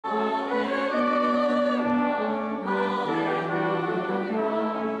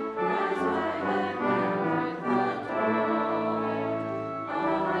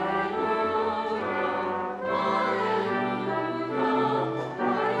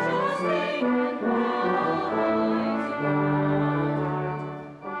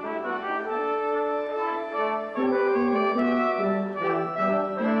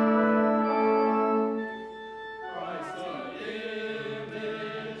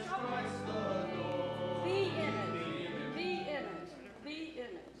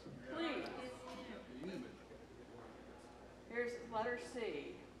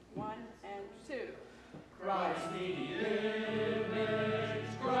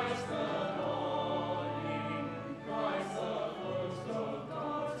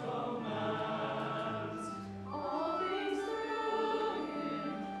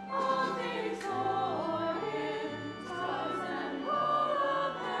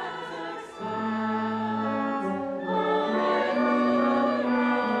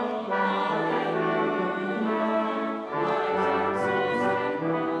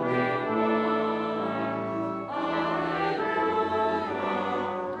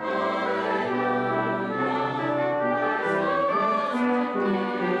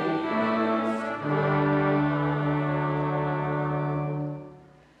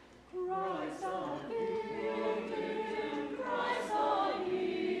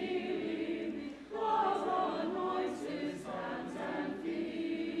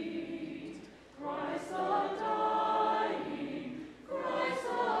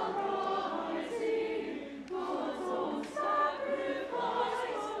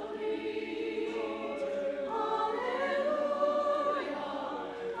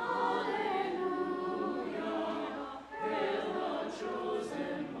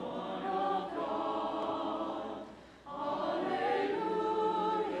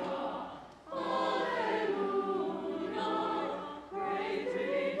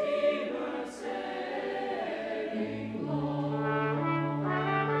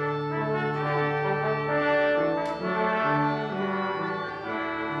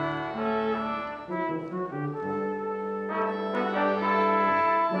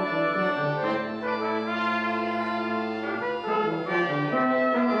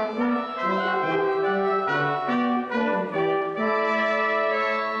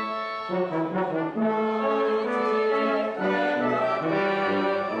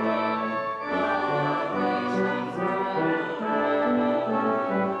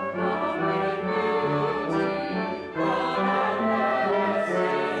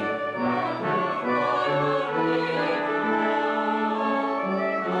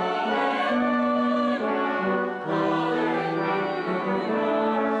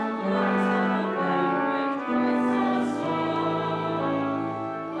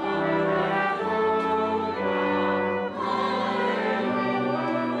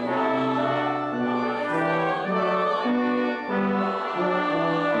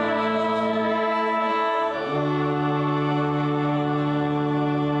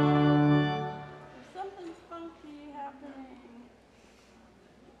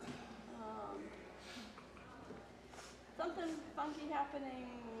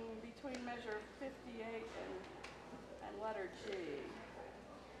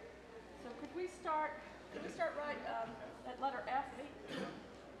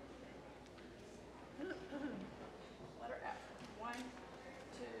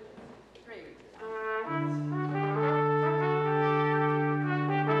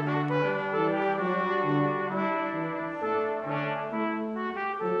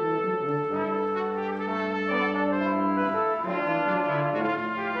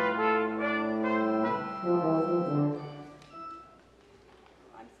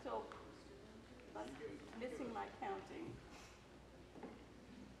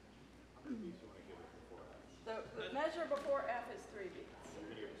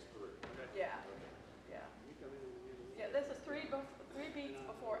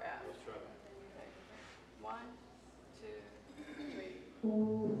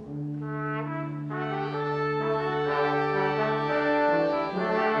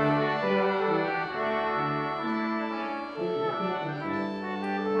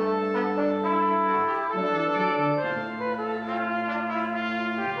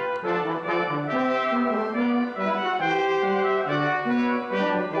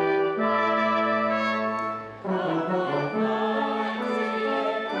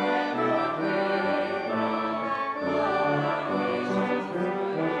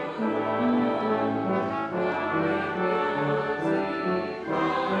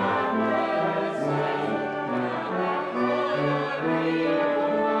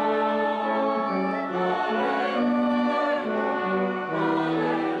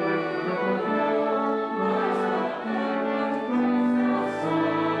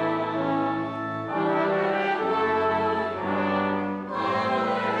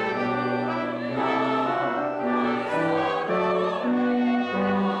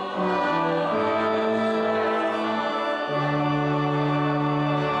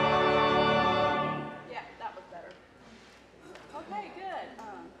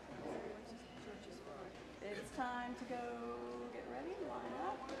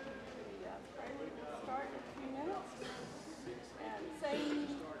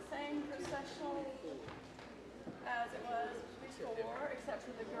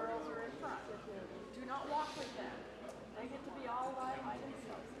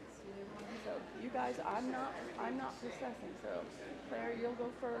I'm not processing, so Claire, you'll go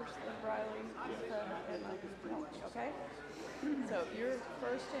first, and Riley, and I'll just help you, okay? So you're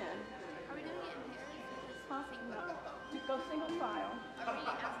first in. Are we doing it in pairs? Huh? No. Go single file. Are we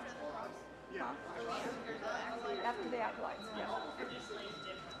after the cross? Huh? Are we after the acolytes? After the acolytes, yeah.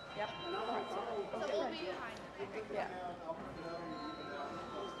 Yep. So we'll be behind them. Yeah.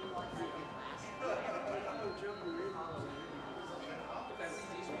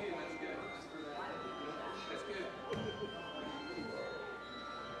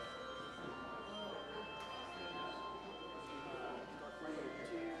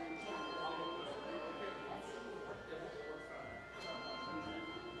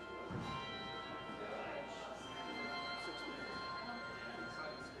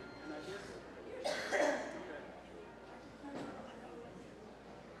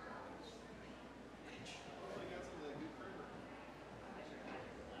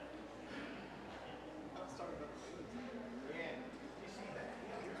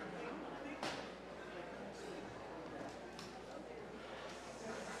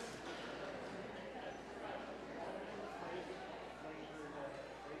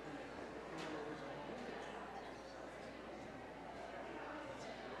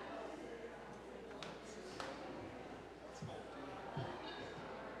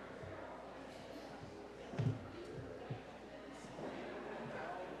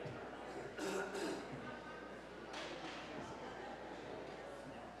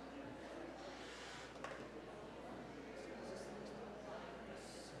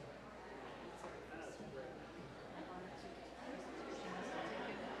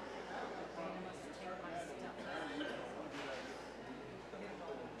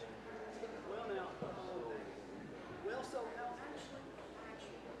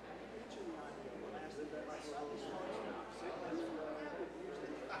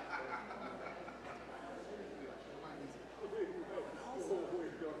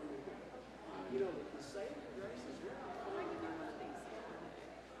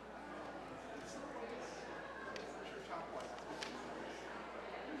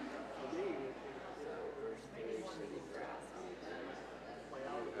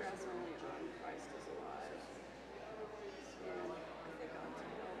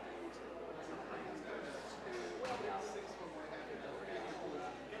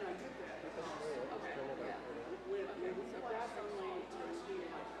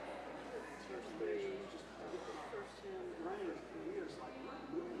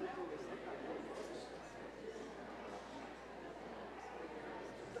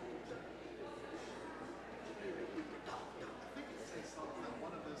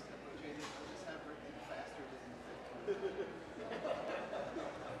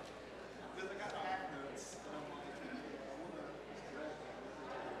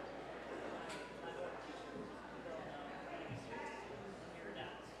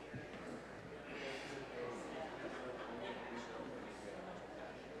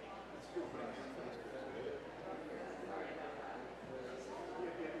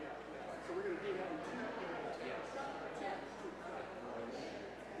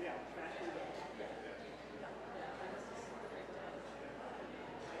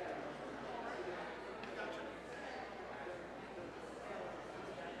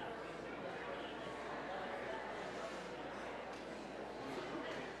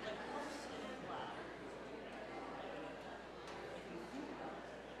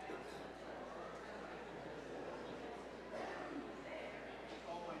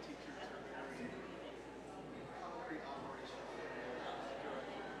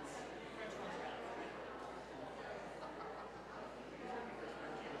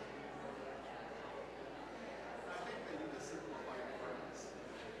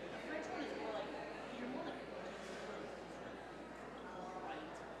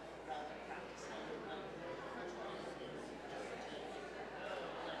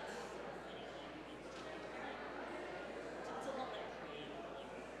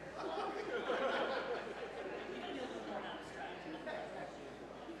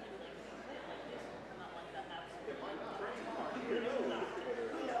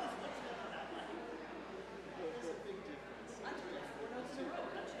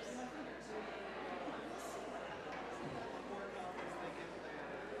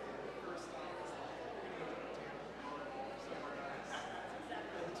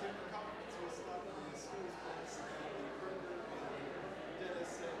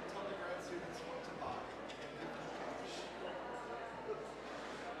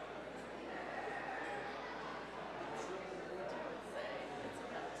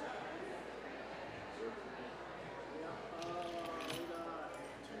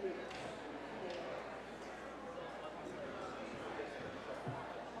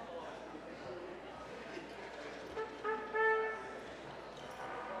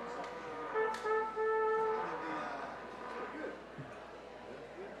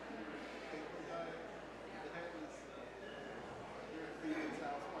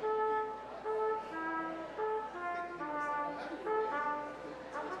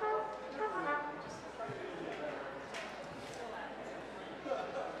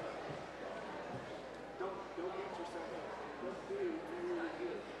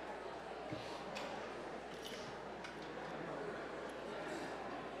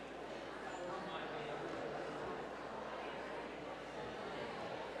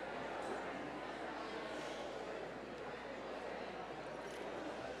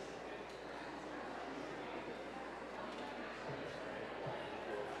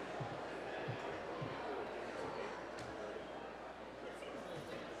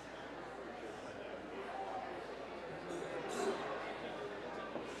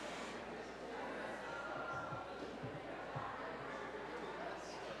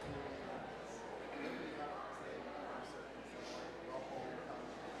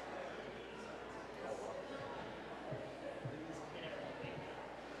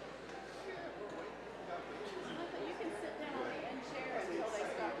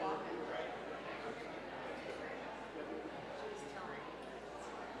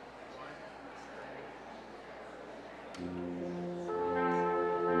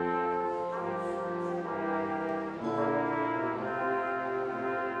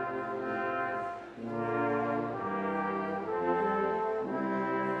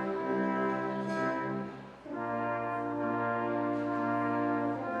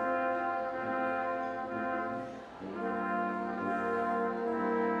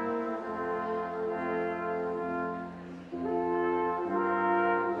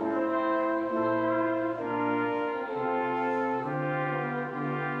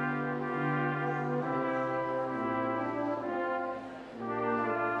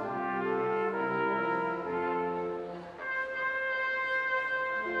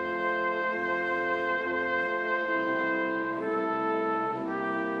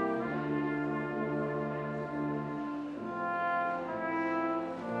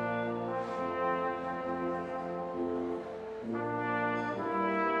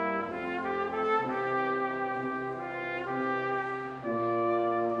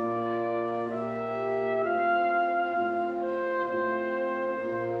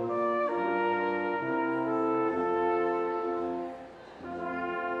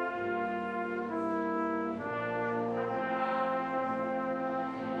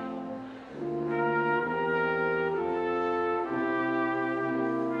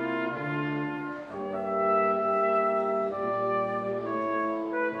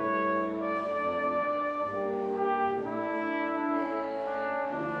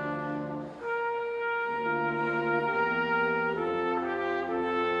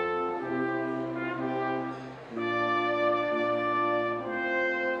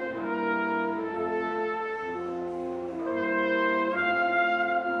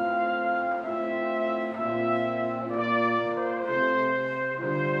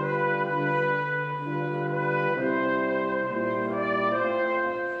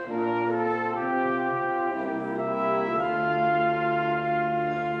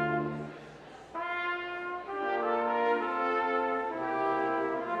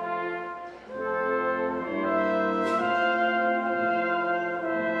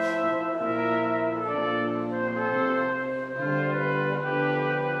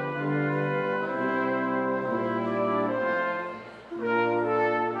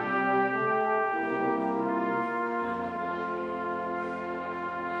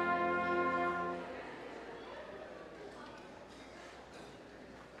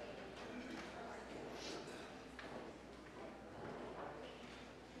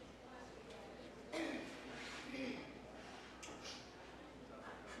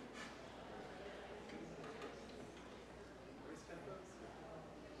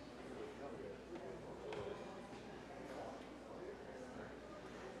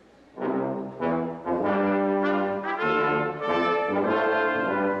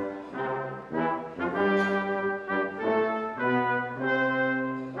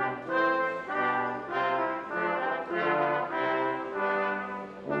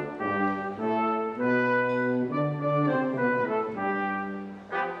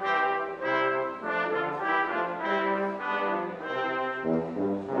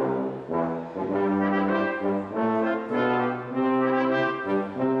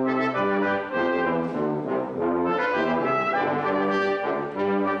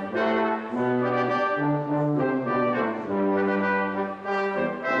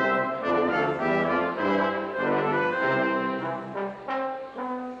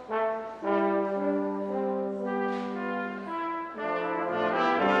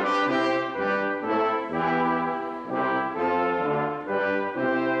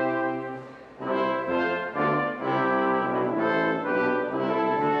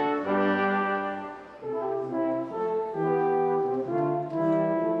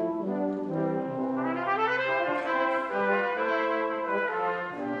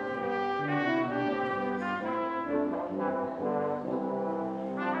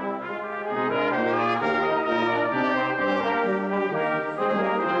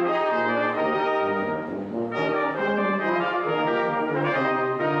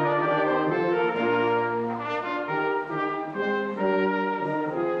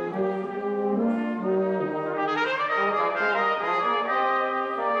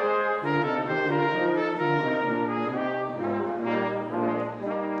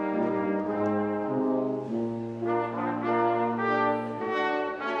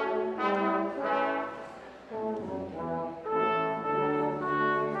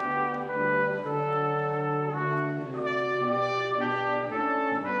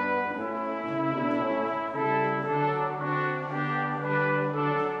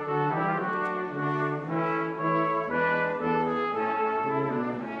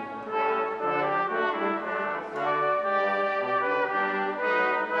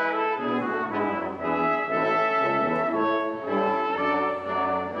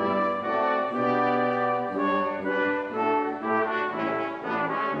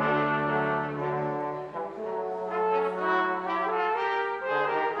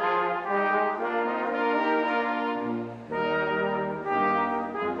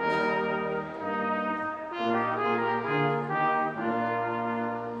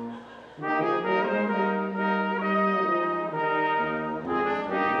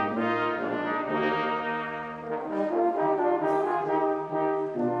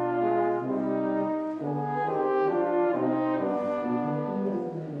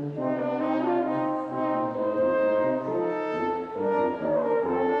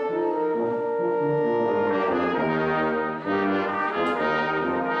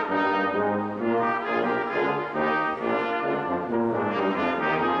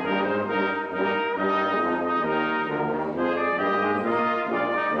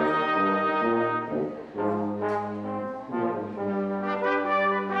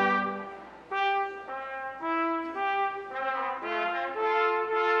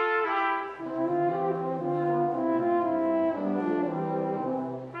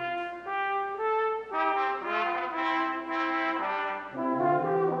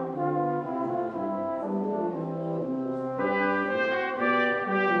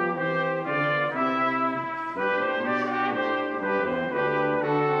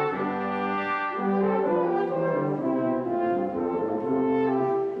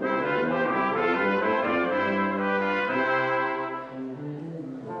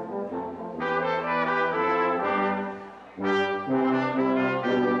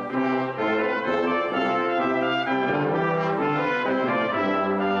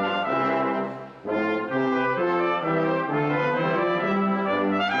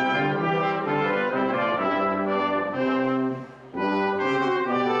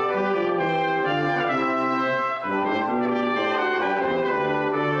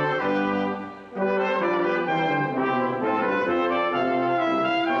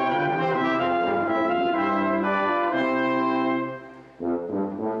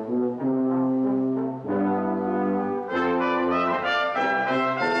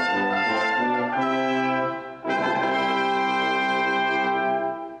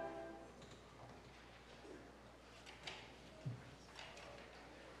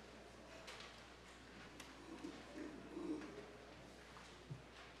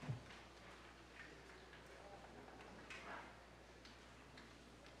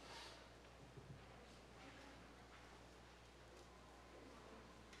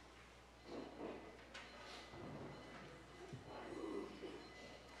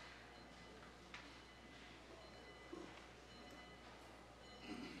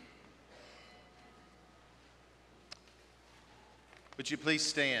 Would you please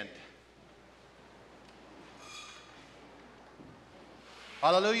stand?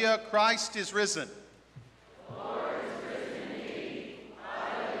 Hallelujah, Christ is risen.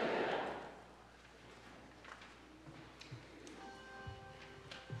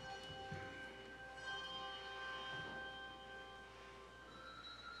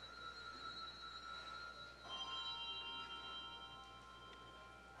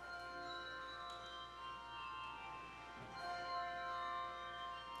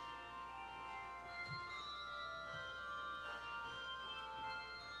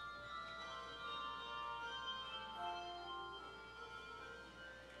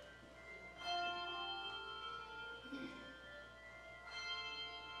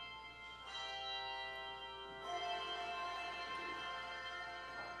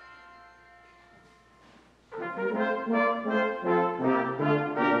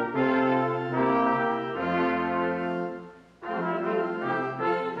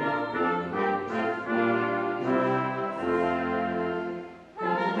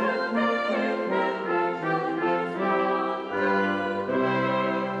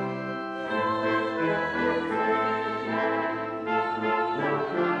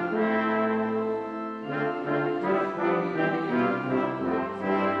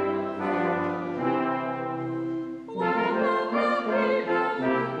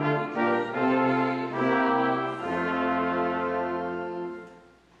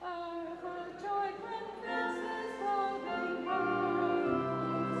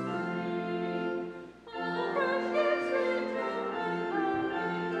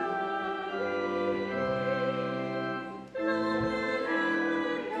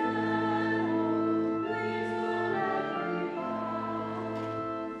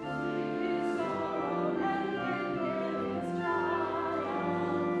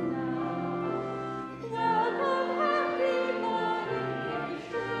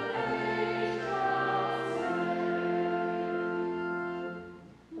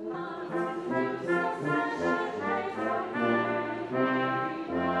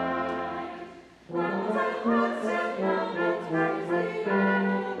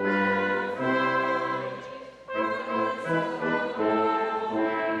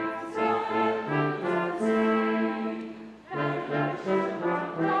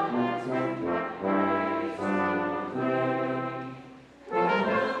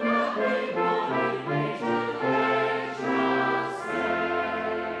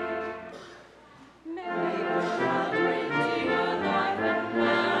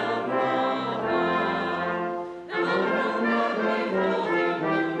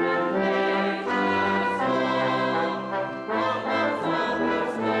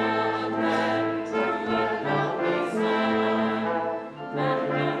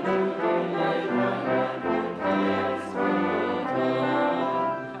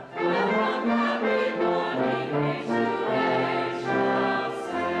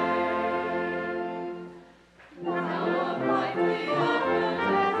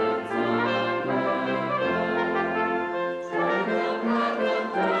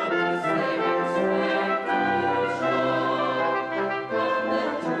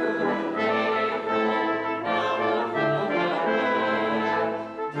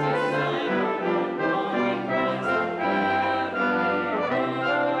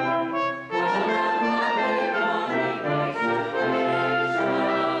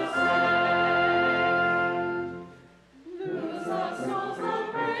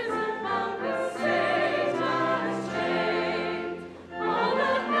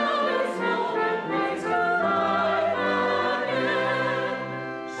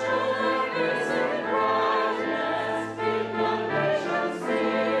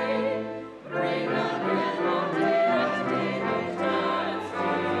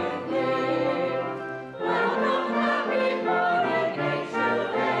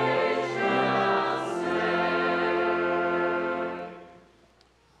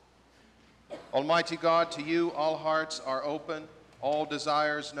 Almighty God, to you all hearts are open, all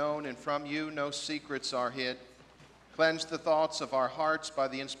desires known, and from you no secrets are hid. Cleanse the thoughts of our hearts by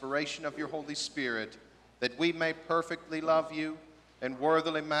the inspiration of your Holy Spirit, that we may perfectly love you and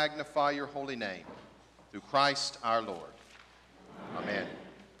worthily magnify your holy name. Through Christ our Lord. Amen.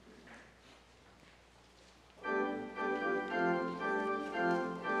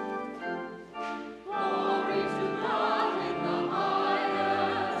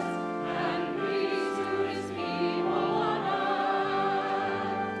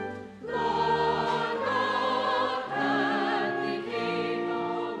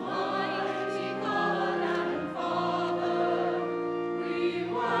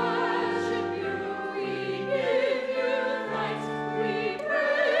 We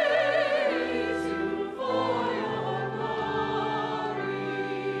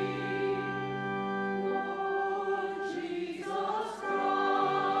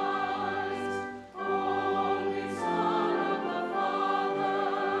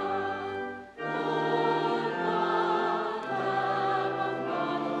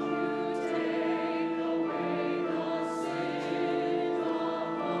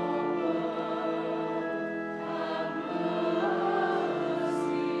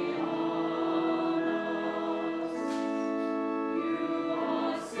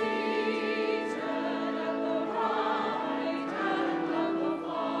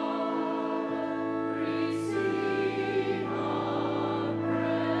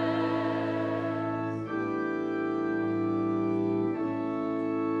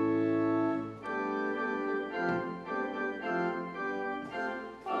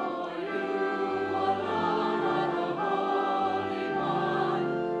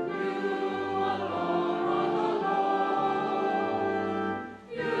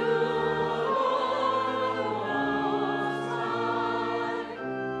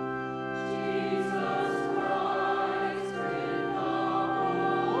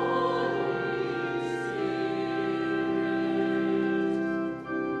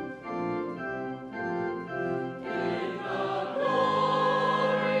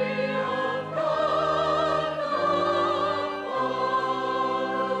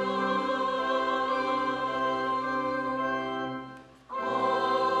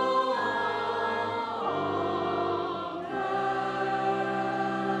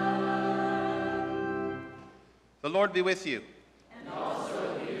Lord be with you. And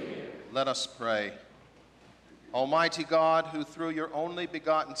also with you. Let us pray. Almighty God, who through your only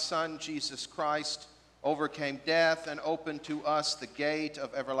begotten Son, Jesus Christ, overcame death and opened to us the gate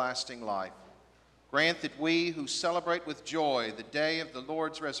of everlasting life, grant that we who celebrate with joy the day of the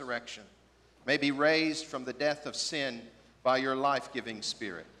Lord's resurrection may be raised from the death of sin by your life-giving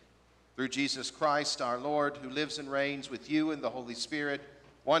Spirit. Through Jesus Christ our Lord, who lives and reigns with you in the Holy Spirit,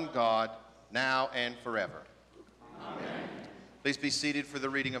 one God, now and forever. Amen. Please be seated for the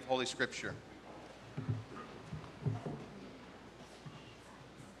reading of Holy Scripture.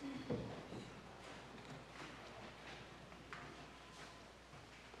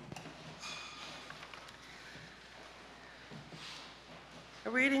 A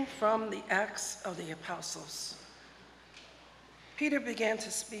reading from the Acts of the Apostles. Peter began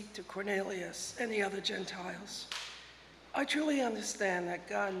to speak to Cornelius and the other Gentiles. I truly understand that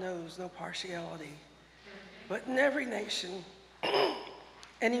God knows no partiality, but in every nation,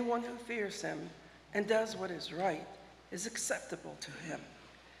 anyone who fears him and does what is right is acceptable to him.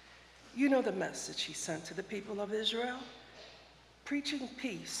 You know the message he sent to the people of Israel, preaching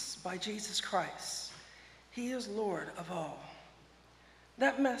peace by Jesus Christ. He is Lord of all.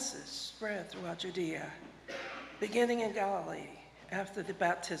 That message spread throughout Judea, beginning in Galilee after the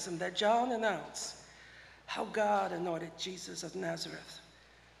baptism that John announced how God anointed Jesus of Nazareth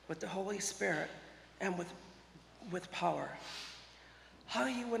with the Holy Spirit and with power, how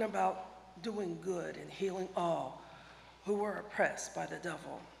he went about doing good and healing all who were oppressed by the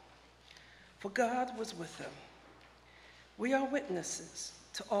devil, for God was with him. We are witnesses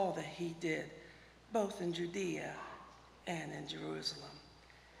to all that he did, both in Judea and in Jerusalem.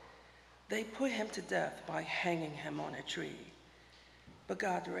 They put him to death by hanging him on a tree, but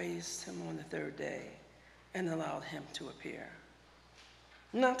God raised him on the third day and allowed him to appear.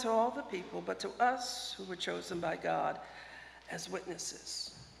 Not to all the people, but to us who were chosen by God as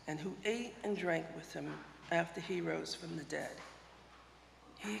witnesses, and who ate and drank with him after he rose from the dead.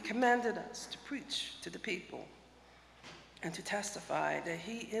 He commanded us to preach to the people and to testify that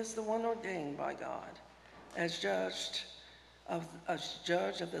he is the one ordained by God as judge of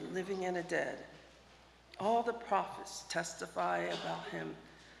the living and the dead. All the prophets testify about him,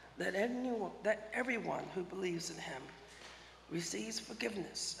 that everyone who believes in him receives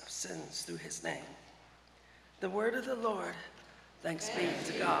forgiveness of sins through his name. The word of the Lord. Thanks be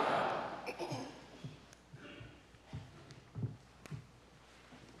to God.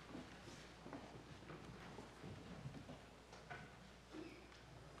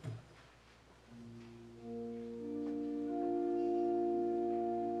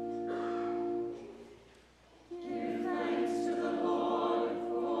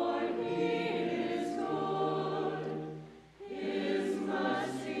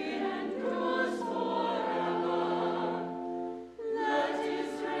 Let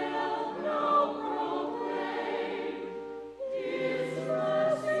Israel know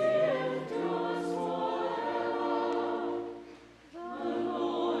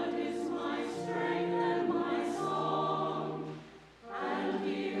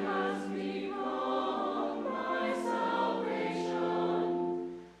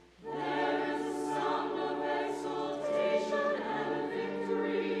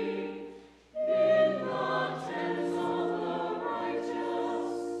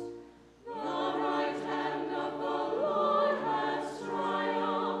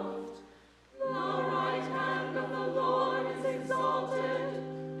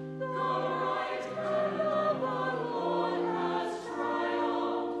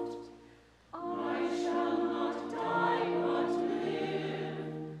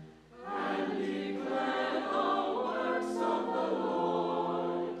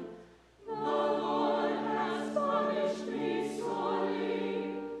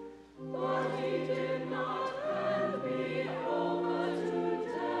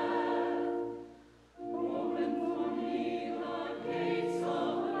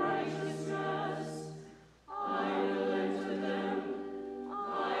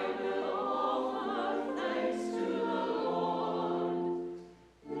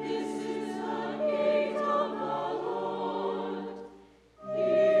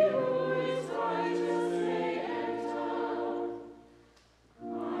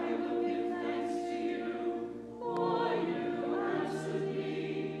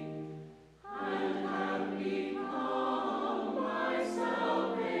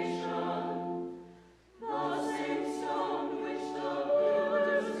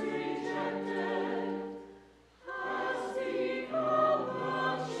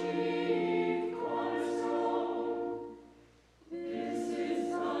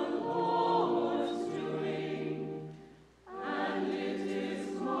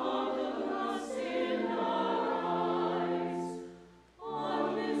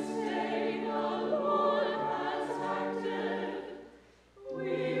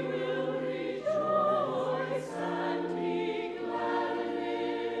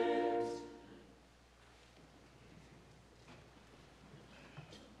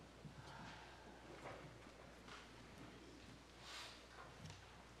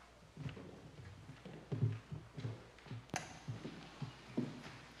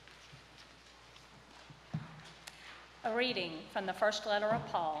A reading from the first letter of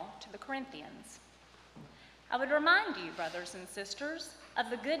Paul to the Corinthians. I would remind you, brothers and sisters, of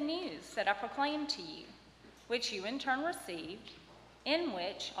the good news that I proclaimed to you, which you in turn received, in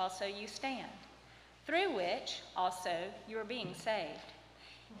which also you stand, through which also you are being saved,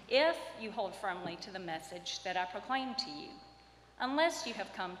 if you hold firmly to the message that I proclaimed to you, unless you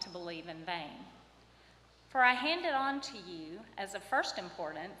have come to believe in vain. For I handed on to you as of first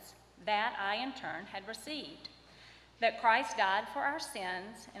importance that I in turn had received, that Christ died for our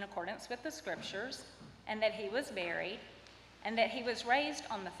sins in accordance with the Scriptures, and that he was buried, and that he was raised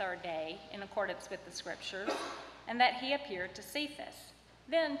on the third day in accordance with the Scriptures, and that he appeared to Cephas,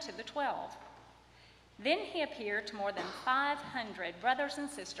 then to the 12. Then he appeared to more than 500 brothers and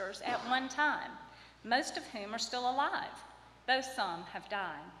sisters at one time, most of whom are still alive, though some have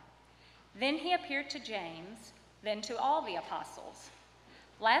died. Then he appeared to James, then to all the apostles.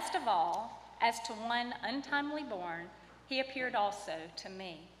 Last of all, as to one untimely born, he appeared also to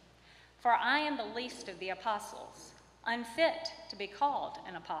me. For I am the least of the apostles, unfit to be called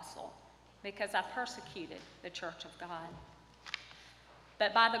an apostle, because I persecuted the church of God.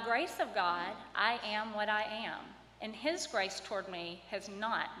 But by the grace of God, I am what I am, and his grace toward me has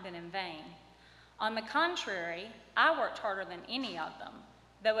not been in vain. On the contrary, I worked harder than any of them,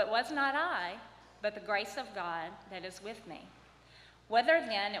 though it was not I, but the grace of God that is with me. Whether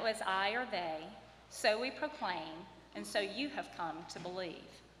then it was I or they, so we proclaim, and so you have come to believe.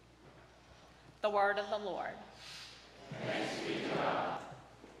 The word of the Lord. Thanks be to God.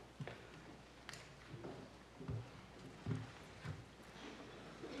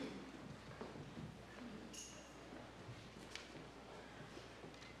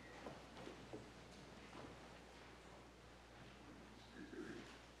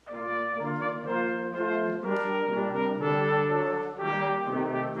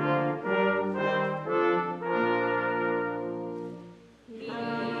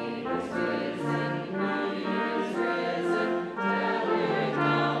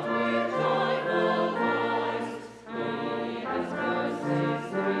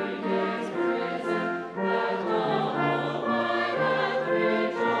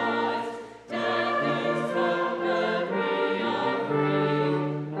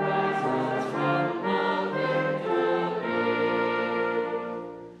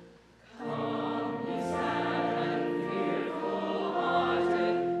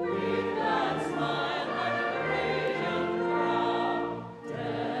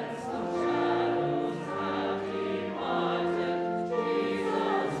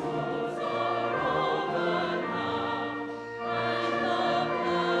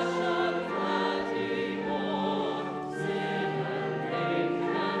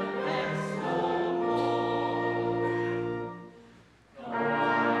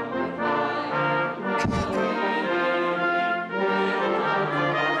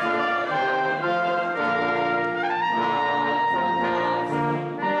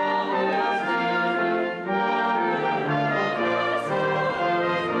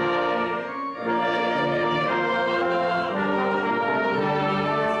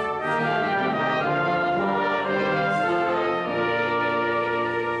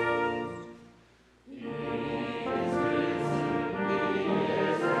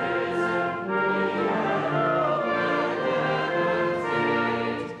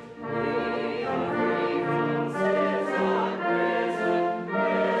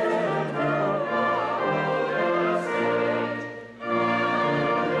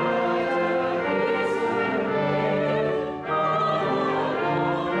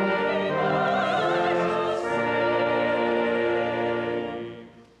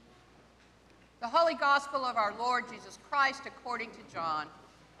 Gospel of our Lord Jesus Christ according to John.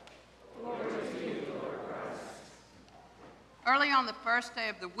 Glory to you, Lord Christ. Early on the first day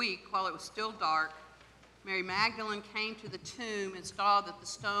of the week, while it was still dark, Mary Magdalene came to the tomb and saw that the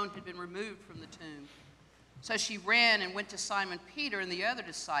stone had been removed from the tomb. So she ran and went to Simon Peter and the other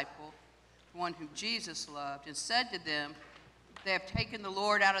disciple, the one whom Jesus loved, and said to them, "They have taken the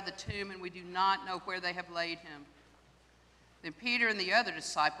Lord out of the tomb, and we do not know where they have laid him." Then Peter and the other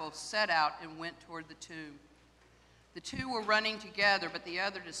disciple set out and went toward the tomb. The two were running together, but the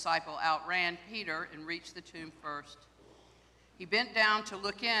other disciple outran Peter and reached the tomb first. He bent down to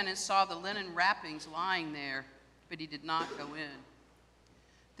look in and saw the linen wrappings lying there, but he did not go in.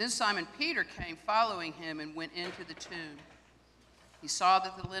 Then Simon Peter came following him and went into the tomb. He saw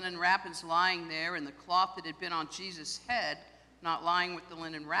that the linen wrappings lying there and the cloth that had been on Jesus' head, not lying with the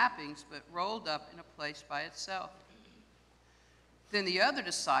linen wrappings, but rolled up in a place by itself. Then the other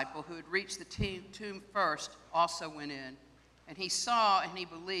disciple, who had reached the tomb first, also went in, and he saw and he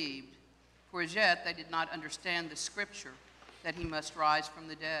believed, for as yet they did not understand the scripture that he must rise from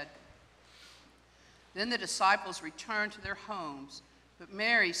the dead. Then the disciples returned to their homes, but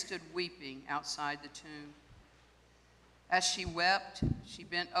Mary stood weeping outside the tomb. As she wept, she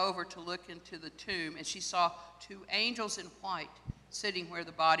bent over to look into the tomb, and she saw two angels in white sitting where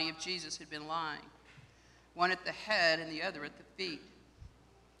the body of Jesus had been lying, one at the head and the other at the feet.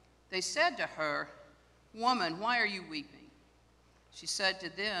 They said to her, "Woman, why are you weeping?" She said to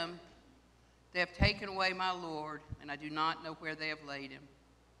them, "They have taken away my Lord, and I do not know where they have laid him."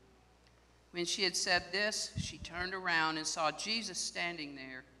 When she had said this, she turned around and saw Jesus standing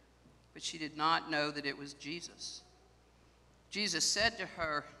there, but she did not know that it was Jesus. Jesus said to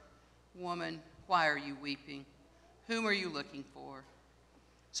her, "Woman, why are you weeping? Whom are you looking for?"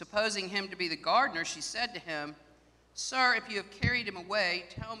 Supposing him to be the gardener, she said to him, "Sir, if you have carried him away,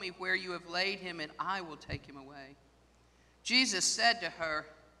 tell me where you have laid him, and I will take him away." Jesus said to her,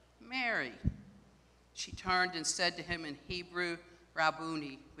 "Mary." She turned and said to him in Hebrew,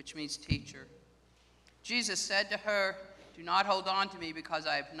 "Rabboni," which means teacher. Jesus said to her, "Do not hold on to me, because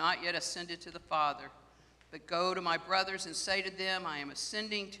I have not yet ascended to the Father. But go to my brothers and say to them, I am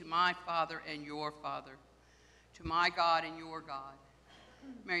ascending to my Father and your Father, to my God and your God."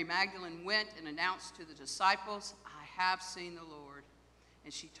 Mary Magdalene went and announced to the disciples, "I have seen the Lord."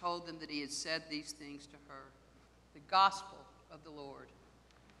 And she told them that he had said these things to her. The Gospel of the Lord.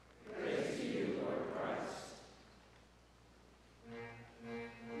 Praise to you, Lord Christ.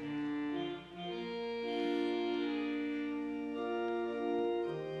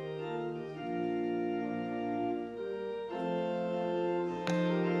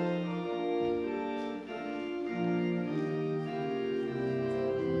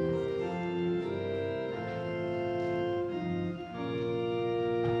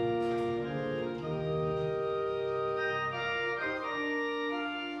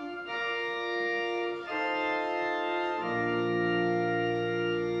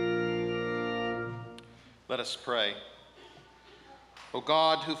 Let us pray. O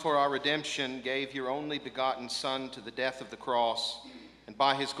God, who for our redemption gave your only begotten Son to the death of the cross, and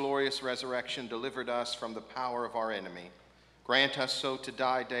by his glorious resurrection delivered us from the power of our enemy, grant us so to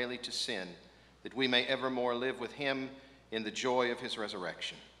die daily to sin, that we may evermore live with him in the joy of his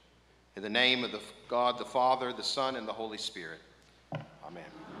resurrection. In the name of God the Father, the Son, and the Holy Spirit. Amen.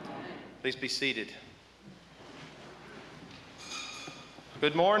 Please be seated.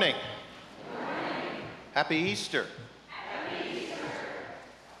 Good morning. Happy Easter. Happy Easter.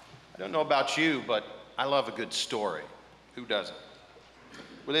 I don't know about you, but I love a good story. Who doesn't?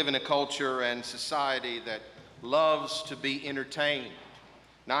 We live in a culture and society that loves to be entertained.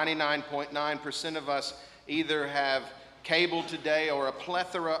 99.9% of us either have cable today or a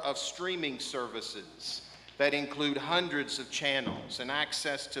plethora of streaming services that include hundreds of channels and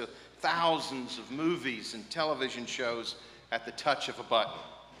access to thousands of movies and television shows at the touch of a button.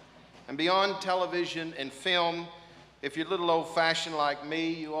 And beyond television and film, if you're a little old-fashioned like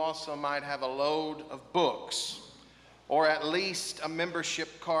me, you also might have a load of books, or at least a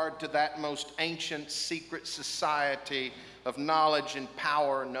membership card to that most ancient secret society of knowledge and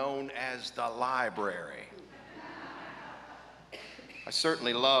power known as the library. I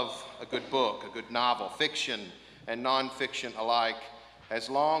certainly love a good book, a good novel, fiction and nonfiction alike, as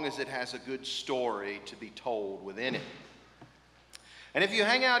long as it has a good story to be told within it. And if you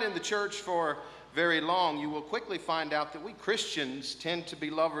hang out in the church for very long, you will quickly find out that we Christians tend to be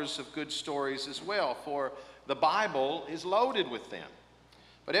lovers of good stories as well, for the Bible is loaded with them.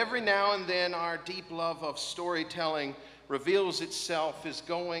 But every now and then, our deep love of storytelling reveals itself as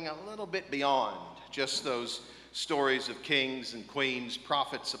going a little bit beyond just those stories of kings and queens,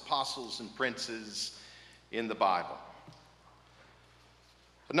 prophets, apostles, and princes in the Bible.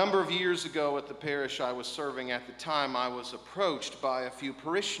 A number of years ago at the parish I was serving at the time, I was approached by a few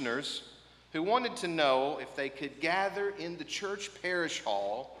parishioners who wanted to know if they could gather in the church parish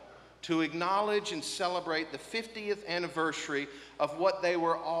hall to acknowledge and celebrate the 50th anniversary of what they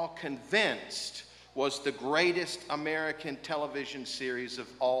were all convinced was the greatest American television series of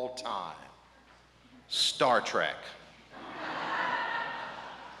all time, Star Trek.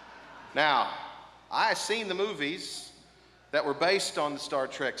 Now, I've seen the movies that were based on the Star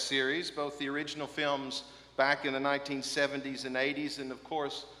Trek series, both the original films back in the 1970s and 80s, and of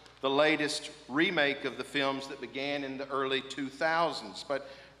course, the latest remake of the films that began in the early 2000s. But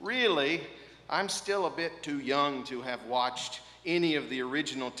really, I'm still a bit too young to have watched any of the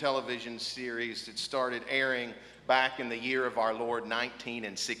original television series that started airing back in the year of our Lord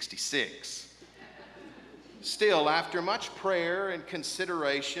 1966. Still, after much prayer and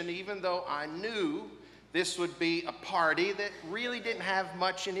consideration, even though I knew this would be a party that really didn't have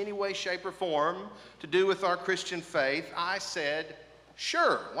much in any way, shape, or form to do with our Christian faith, I said,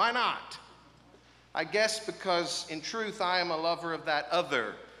 sure, why not? I guess because in truth I am a lover of that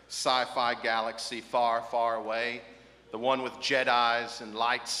other sci-fi galaxy far, far away, the one with Jedis and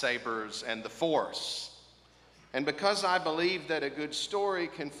lightsabers and the Force. And because I believe that a good story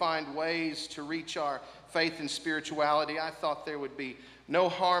can find ways to reach our faith and spirituality, I thought there would be no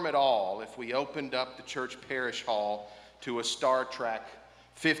harm at all if we opened up the church parish hall to a Star Trek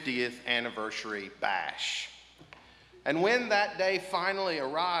 50th anniversary bash. And when that day finally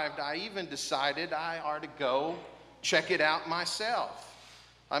arrived, I even decided I ought to go check it out myself.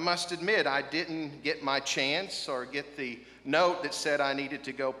 I must admit, I didn't get my chance or get the note that said I needed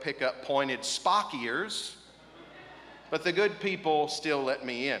to go pick up pointed Spock ears, but the good people still let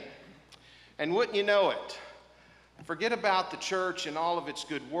me in. And wouldn't you know it, forget about the church and all of its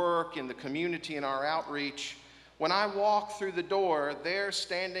good work in the community and our outreach. When I walked through the door, there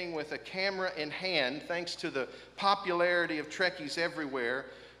standing with a camera in hand, thanks to the popularity of Trekkies everywhere,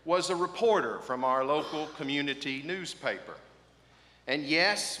 was a reporter from our local community newspaper. And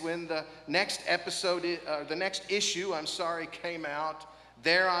yes, when the next issue came out,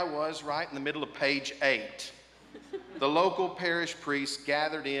 there I was right in the middle of page 8. The local parish priest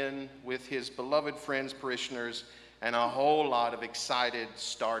gathered in with his beloved friends, parishioners, and a whole lot of excited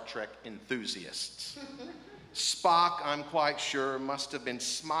Star Trek enthusiasts. Spock, I'm quite sure, must have been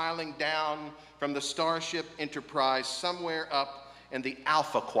smiling down from the Starship Enterprise somewhere up in the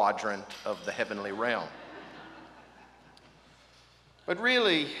Alpha Quadrant of the heavenly realm. But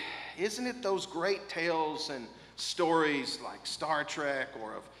really, isn't it those great tales and stories like Star Trek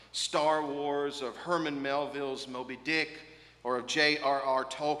or of Star Wars, of Herman Melville's Moby Dick, or of J.R.R.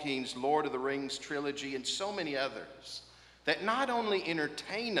 Tolkien's Lord of the Rings trilogy, and so many others, that not only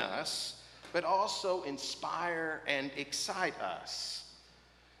entertain us, but also inspire and excite us?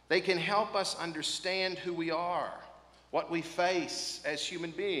 They can help us understand who we are, what we face as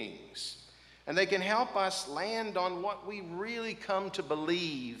human beings, and they can help us land on what we really come to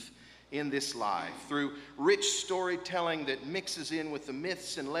believe in this life through rich storytelling that mixes in with the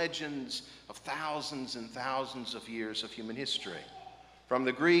myths and legends of thousands and thousands of years of human history. From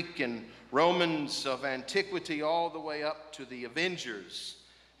the Greek and Romans of antiquity all the way up to the Avengers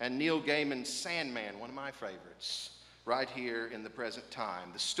and Neil Gaiman's Sandman, one of my favorites, right here in the present time.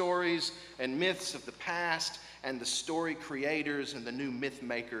 The stories and myths of the past and the story creators and the new myth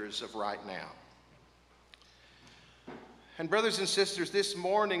makers of right now. And brothers and sisters, this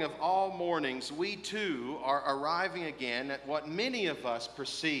morning of all mornings, we too are arriving again at what many of us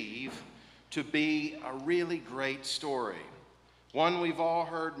perceive to be a really great story. One we've all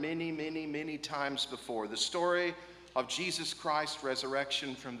heard many, many, many times before. The story of Jesus Christ's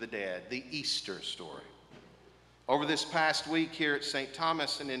resurrection from the dead, the Easter story. Over this past week here at St.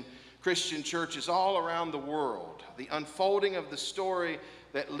 Thomas and in Christian churches all around the world, the unfolding of the story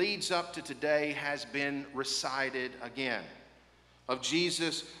that leads up to today has been recited again. Of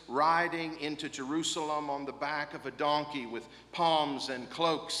Jesus riding into Jerusalem on the back of a donkey with palms and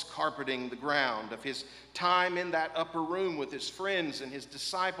cloaks carpeting the ground. Of his time in that upper room with his friends and his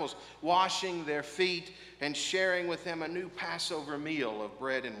disciples, washing their feet and sharing with them a new Passover meal of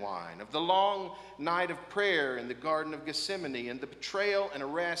bread and wine. Of the long night of prayer in the Garden of Gethsemane and the betrayal and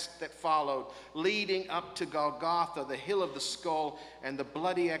arrest that followed, leading up to Golgotha, the hill of the skull, and the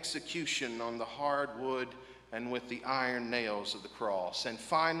bloody execution on the hard wood and with the iron nails of the cross. And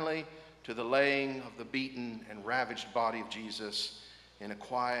finally, to the laying of the beaten and ravaged body of Jesus in a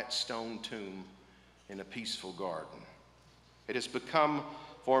quiet stone tomb in a peaceful garden. It has become,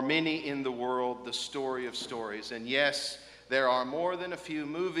 for many in the world, the story of stories. And yes, there are more than a few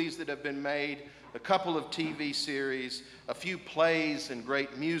movies that have been made, a couple of TV series, a few plays and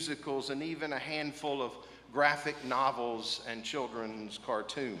great musicals, and even a handful of graphic novels and children's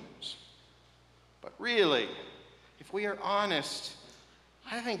cartoons. But really, if we are honest,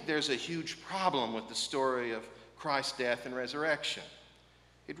 I think there's a huge problem with the story of Christ's death and resurrection.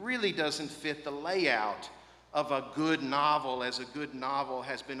 It really doesn't fit the layout of a good novel as a good novel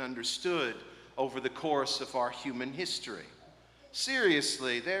has been understood over the course of our human history.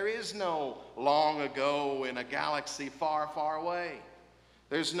 Seriously, there is no long ago in a galaxy far, far away.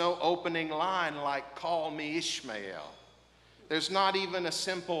 There's no opening line like "Call me Ishmael." There's not even a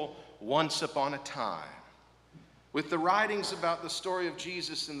simple "once upon a time." With the writings about the story of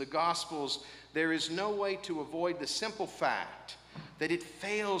Jesus in the Gospels, there is no way to avoid the simple fact that it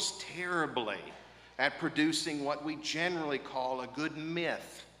fails terribly at producing what we generally call a good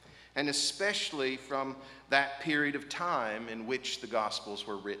myth, and especially from that period of time in which the Gospels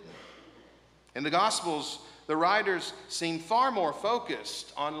were written. In the Gospels, the writers seem far more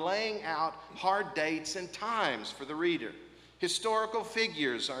focused on laying out hard dates and times for the reader. Historical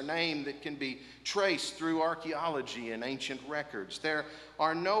figures are named that can be traced through archaeology and ancient records. There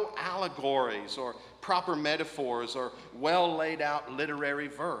are no allegories or proper metaphors or well laid out literary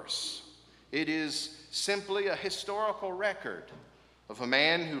verse. It is simply a historical record of a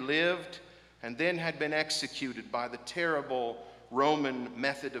man who lived and then had been executed by the terrible Roman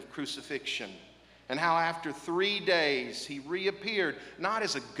method of crucifixion, and how after 3 days he reappeared, not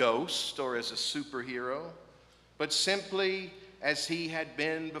as a ghost or as a superhero, but simply as he had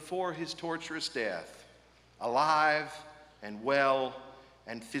been before his torturous death, alive and well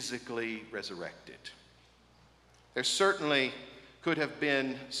and physically resurrected. There certainly could have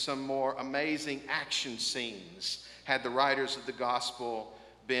been some more amazing action scenes had the writers of the gospel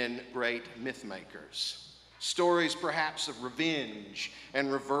been great myth makers. Stories perhaps of revenge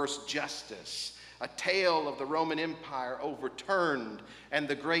and reverse justice, a tale of the Roman Empire overturned and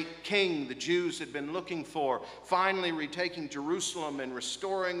the great king the Jews had been looking for finally retaking Jerusalem and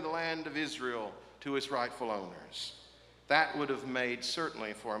restoring the land of Israel to its rightful owners. That would have made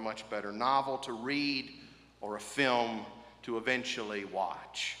certainly for a much better novel to read or a film to eventually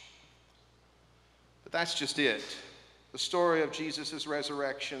watch. But that's just it. The story of Jesus'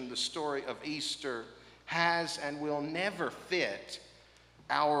 resurrection, the story of Easter, has and will never fit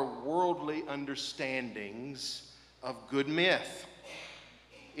our worldly understandings of good myth.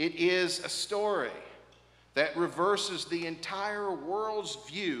 It is a story that reverses the entire world's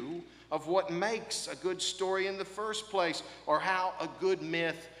view of what makes a good story in the first place, or how a good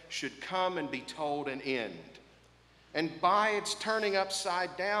myth should come and be told and end. And by its turning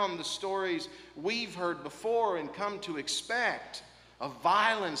upside down the stories we've heard before and come to expect, of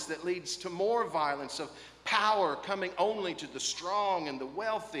violence that leads to more violence, of power coming only to the strong and the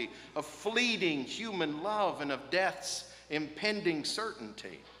wealthy, of fleeting human love, and of death's impending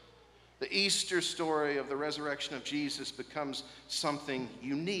certainty. The Easter story of the resurrection of Jesus becomes something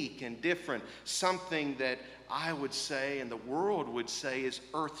unique and different, something that I would say and the world would say is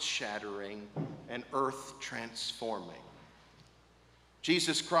earth-shattering and earth-transforming.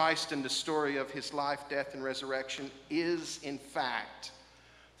 Jesus Christ and the story of his life, death, and resurrection is, in fact,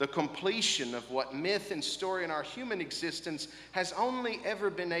 the completion of what myth and story in our human existence has only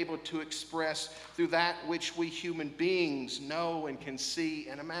ever been able to express through that which we human beings know and can see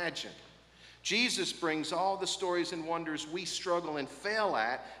and imagine. Jesus brings all the stories and wonders we struggle and fail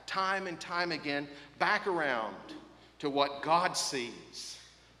at time and time again back around to what God sees,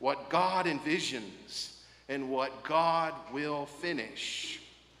 what God envisions, and what God will finish.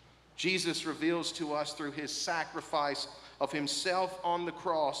 Jesus reveals to us through his sacrifice of himself on the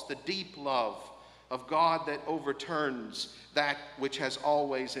cross the deep love of God that overturns that which has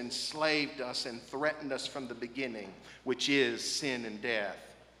always enslaved us and threatened us from the beginning, which is sin and death.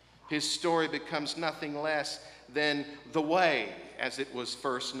 His story becomes nothing less than the way as it was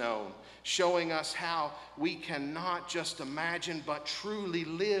first known, showing us how we can not just imagine but truly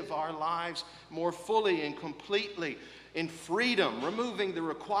live our lives more fully and completely in freedom, removing the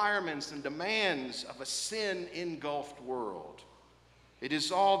requirements and demands of a sin-engulfed world. It is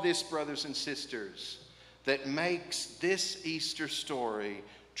all this, brothers and sisters, that makes this Easter story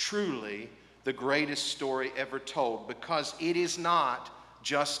truly the greatest story ever told, because it is not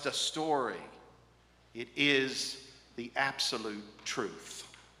just a story. It is the absolute truth.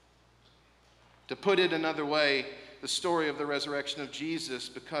 To put it another way, the story of the resurrection of Jesus,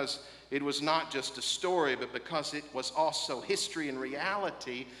 because it was not just a story, but because it was also history and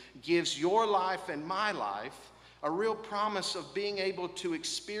reality, gives your life and my life a real promise of being able to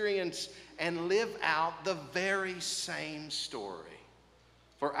experience and live out the very same story.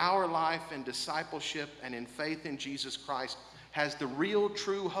 For our life in discipleship and in faith in Jesus Christ has the real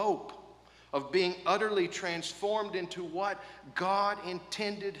true hope of being utterly transformed into what God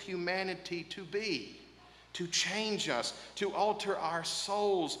intended humanity to be, to change us, to alter our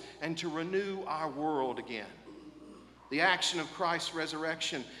souls, and to renew our world again. The action of Christ's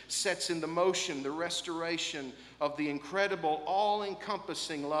resurrection sets into motion the restoration of the incredible,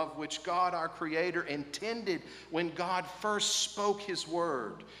 all-encompassing love which God, our Creator, intended when God first spoke his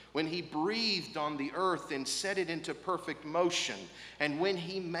word, when he breathed on the earth and set it into perfect motion, and when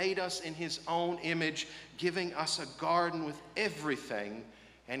he made us in his own image, giving us a garden with everything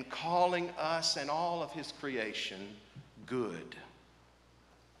and calling us and all of his creation good.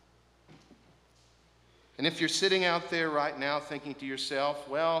 And if you're sitting out there right now thinking to yourself,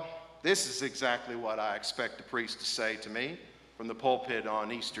 well, this is exactly what I expect a priest to say to me from the pulpit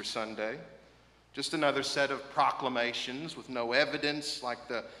on Easter Sunday, Just another set of proclamations with no evidence, like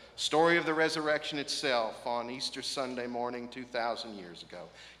the story of the resurrection itself on Easter Sunday morning 2,000 years ago.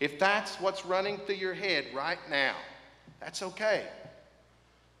 If that's what's running through your head right now, that's okay.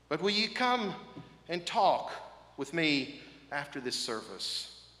 But will you come and talk with me after this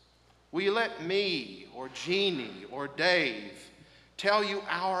service? Will you let me or Jeannie or Dave tell you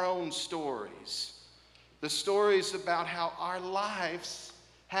our own stories? The stories about how our lives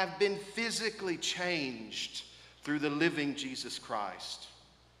have been physically changed through the living Jesus Christ.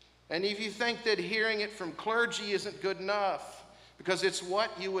 And if you think that hearing it from clergy isn't good enough, because it's what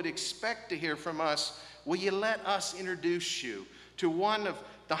you would expect to hear from us, will you let us introduce you to one of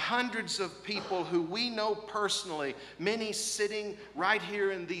the hundreds of people who we know personally, many sitting right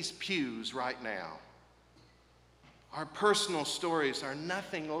here in these pews right now. Our personal stories are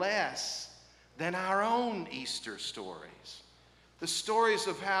nothing less than our own Easter stories. The stories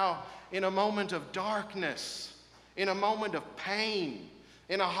of how in a moment of darkness, in a moment of pain,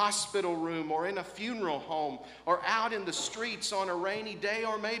 in a hospital room or in a funeral home or out in the streets on a rainy day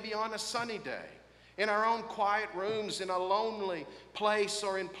or maybe on a sunny day, in our own quiet rooms, in a lonely place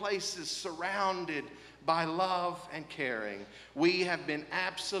or in places surrounded by love and caring, we have been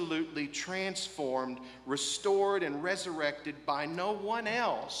absolutely transformed, restored, and resurrected by no one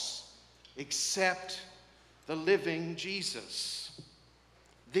else except the living Jesus.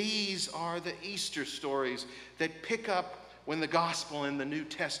 These are the Easter stories that pick up when the gospel in the New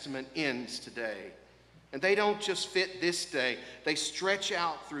Testament ends today. And they don't just fit this day. They stretch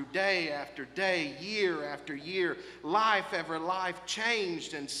out through day after day, year after year, life after life,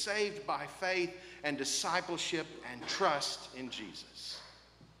 changed and saved by faith and discipleship and trust in Jesus.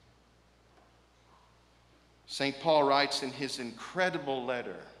 St. Paul writes in his incredible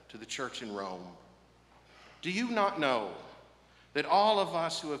letter to the church in Rome, "Do you not know that all of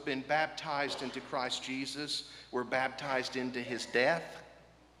us who have been baptized into Christ Jesus were baptized into his death?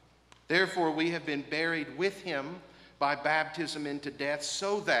 Therefore, we have been buried with him by baptism into death,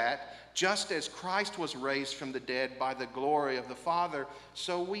 so that, just as Christ was raised from the dead by the glory of the Father,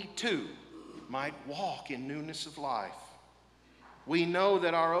 so we too might walk in newness of life. We know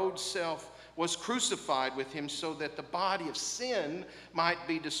that our old self was crucified with him so that the body of sin might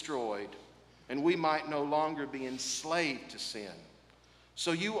be destroyed, and we might no longer be enslaved to sin.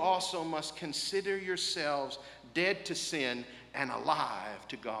 So you also must consider yourselves dead to sin and alive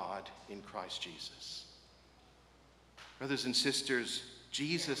to God in Christ Jesus." Brothers and sisters,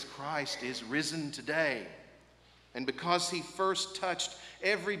 Jesus Christ is risen today. And because he first touched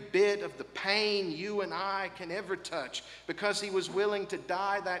every bit of the pain you and I can ever touch, because he was willing to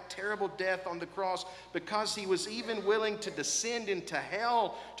die that terrible death on the cross, because he was even willing to descend into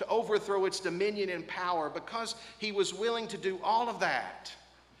hell to overthrow its dominion and power, because he was willing to do all of that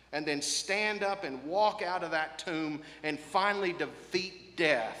and then stand up and walk out of that tomb and finally defeat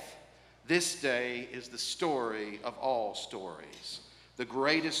death, this day is the story of all stories, the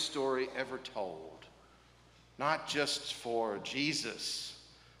greatest story ever told. Not just for Jesus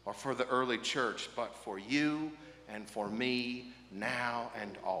or for the early church, but for you and for me now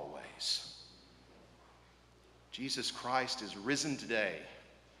and always. Jesus Christ is risen today.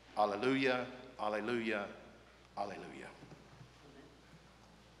 Alleluia, alleluia, alleluia.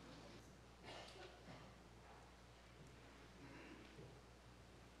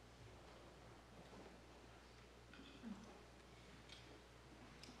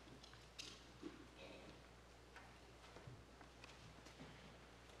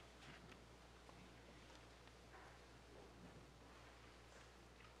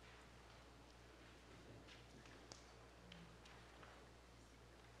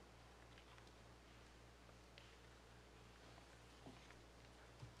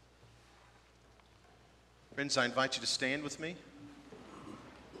 Friends, I invite you to stand with me.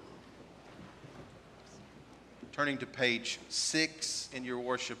 Turning to page 6 in your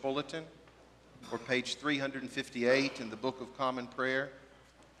worship bulletin, or page 358 in the Book of Common Prayer,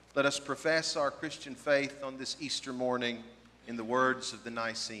 let us profess our Christian faith on this Easter morning in the words of the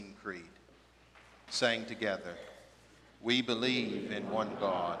Nicene Creed, saying together, "We believe in one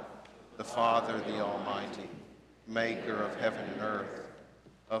God, the Father, the Almighty, maker of heaven and earth,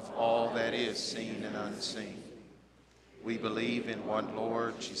 of all that is seen and unseen. We believe in one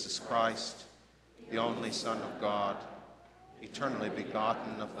Lord, Jesus Christ, the only Son of God, eternally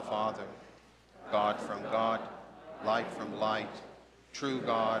begotten of the Father, God from God, light from light, true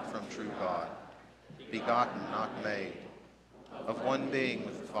God from true God, begotten, not made, of one being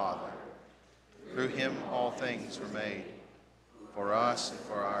with the Father. Through him all things were made. For us and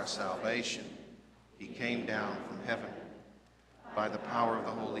for our salvation, he came down from heaven. By the power of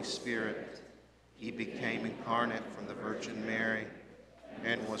the Holy Spirit, He became incarnate from the Virgin Mary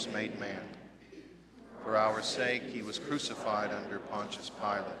and was made man. For our sake, he was crucified under Pontius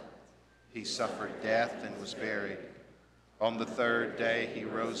Pilate. He suffered death and was buried. On the third day, he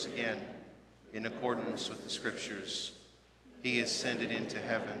rose again in accordance with the Scriptures. He ascended into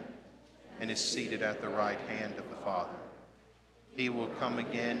heaven and is seated at the right hand of the Father. He will come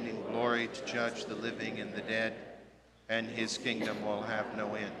again in glory to judge the living and the dead, and his kingdom will have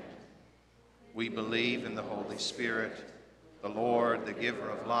no end. We believe in the Holy Spirit, the Lord, the giver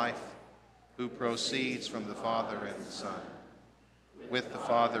of life, who proceeds from the Father and the Son. With the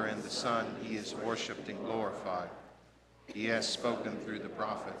Father and the Son, he is worshiped and glorified. He has spoken through the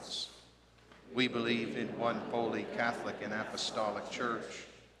prophets. We believe in one holy Catholic and Apostolic Church.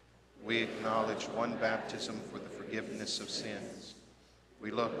 We acknowledge one baptism for the forgiveness of sins.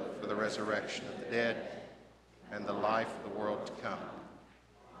 We look for the resurrection of the dead and the life of the world to come.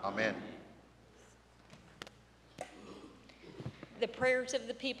 Amen. The prayers of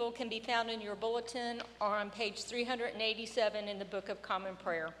the people can be found in your bulletin or on page 387 in the Book of Common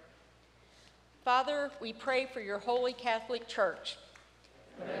Prayer. Father, we pray for your holy Catholic Church.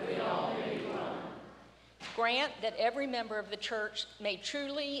 That we all may be one. Grant that every member of the church may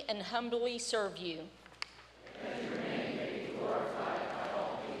truly and humbly serve you. That your name may be glorified by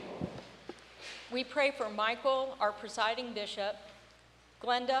all people. We pray for Michael, our presiding bishop,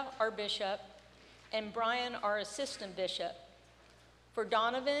 Glenda, our bishop, and Brian, our assistant bishop. For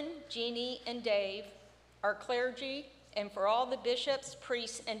Donovan, Jeannie, and Dave, our clergy, and for all the bishops,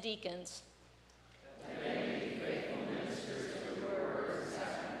 priests, and deacons. That they may be faithful ministers of your word and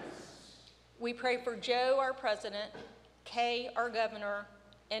sacraments. We pray for Joe, our president, Kay, our governor,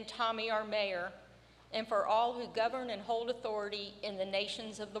 and Tommy, our mayor, and for all who govern and hold authority in the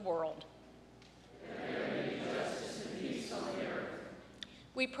nations of the world. That there may be justice and peace on the earth.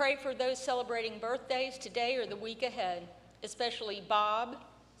 We pray for those celebrating birthdays today or the week ahead, especially Bob,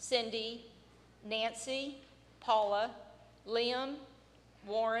 Cindy, Nancy, Paula, Liam,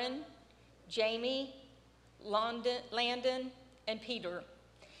 Warren, Jamie, Landon, and Peter,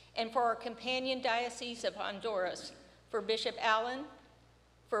 and for our companion diocese of Honduras, for Bishop Allen,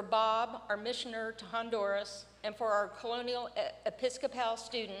 for Bob, our missioner to Honduras, and for our colonial Episcopal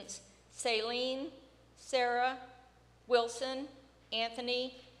students, Celine, Sarah, Wilson,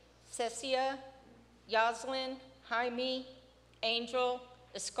 Anthony, Cecia, Yaslin, Jaime, Angel,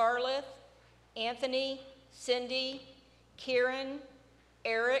 Scarlett, Anthony, Cindy, Kieran,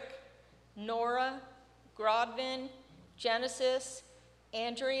 Eric, Nora, Grodvin, Genesis,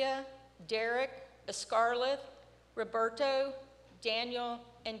 Andrea, Derek, Scarlett, Roberto, Daniel,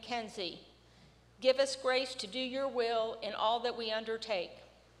 and Kenzie. Give us grace to do your will in all that we undertake.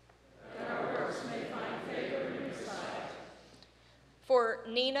 That our works may find favor in your sight. For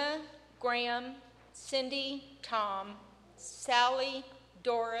Nina, Graham, Cindy, Tom, Sally,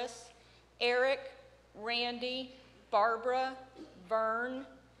 Doris, Eric, Randy, Barbara, Vern,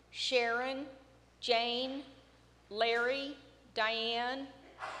 Sharon, Jane, Larry, Diane,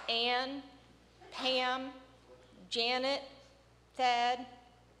 Ann, Pam, Janet, Thad,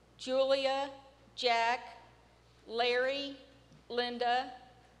 Julia, Jack, Larry, Linda,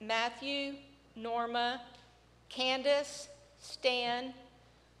 Matthew, Norma, Candace, Stan,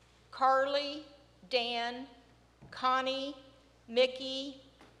 Carly, Dan, Connie, Mickey,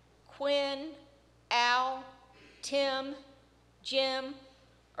 Quinn, Al, Tim, Jim,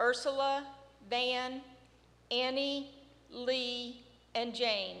 Ursula, Van, Annie, Lee, and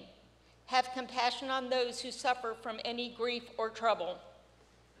Jane. Have compassion on those who suffer from any grief or trouble.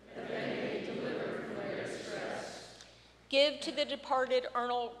 That they may be delivered from their distress. Give to the departed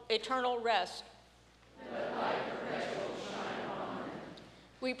eternal rest. Let light perpetual shine upon them.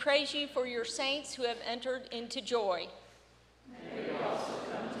 We praise you for your saints who have entered into joy. May we also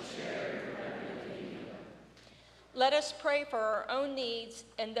come to share in your heavenly kingdom. Let us pray for our own needs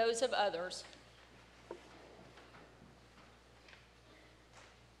and those of others.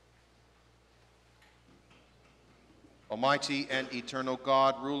 Almighty and eternal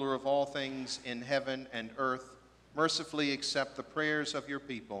God, ruler of all things in heaven and earth, mercifully accept the prayers of your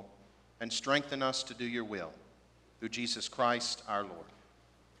people and strengthen us to do your will. Through Jesus Christ our Lord.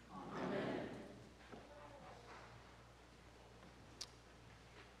 Amen.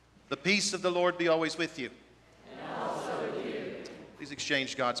 The peace of the Lord be always with you. And also with you. Please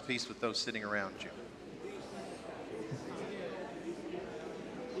exchange God's peace with those sitting around you.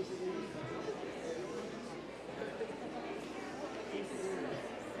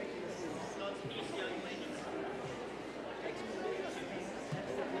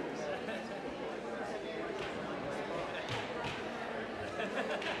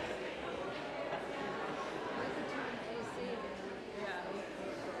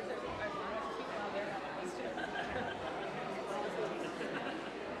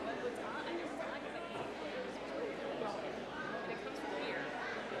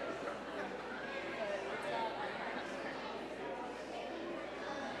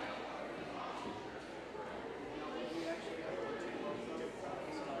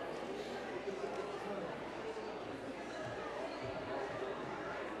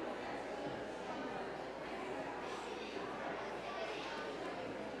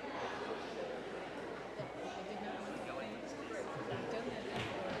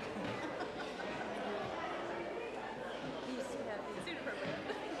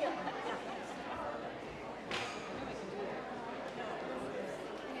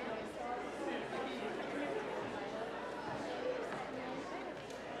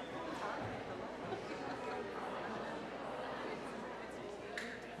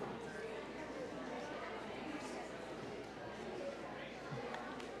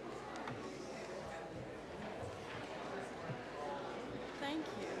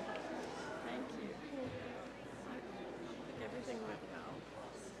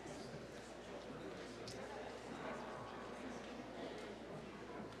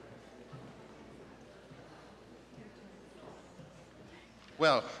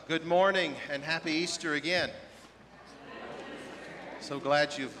 Well, good morning and happy Easter again. So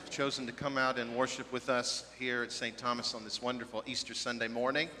glad you've chosen to come out and worship with us here at St. Thomas on this wonderful Easter Sunday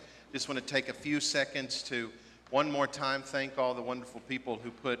morning. Just want to take a few seconds to one more time thank all the wonderful people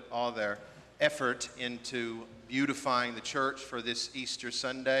who put all their effort into beautifying the church for this Easter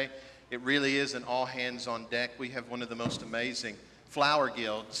Sunday. It really is an all hands on deck. We have one of the most amazing flower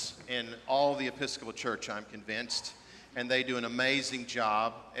guilds in all the Episcopal Church, I'm convinced. And they do an amazing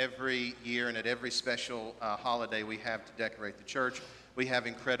job every year, and at every special holiday we have to decorate the church. We have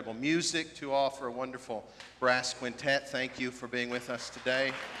incredible music to offer, a wonderful brass quintet. Thank you for being with us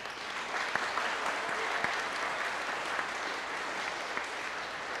today.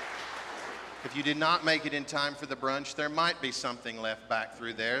 If you did not make it in time for the brunch, there might be something left back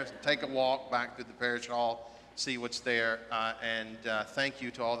through there. Take a walk back through the parish hall, see what's there, and thank you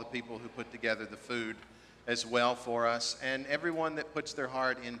to all the people who put together the food as well for us, and everyone that puts their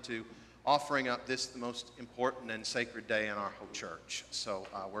heart into offering up this, the most important and sacred day in our whole church. So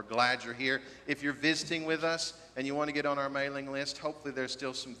we're glad you're here. If you're visiting with us and you want to get on our mailing list, hopefully there's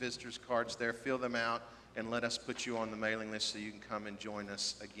still some visitors cards there. Fill them out and let us put you on the mailing list so you can come and join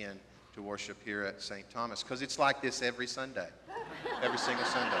us again to worship here at St. Thomas, because it's like this every Sunday, every single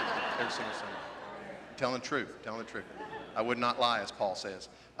Sunday, every single Sunday. Telling the truth, telling the truth. I would not lie, as Paul says.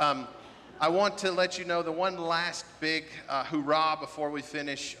 I want to let you know the one last big hurrah before we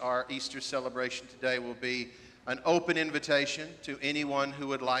finish our Easter celebration today will be an open invitation to anyone who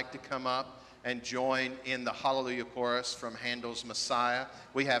would like to come up and join in the Hallelujah Chorus from Handel's Messiah.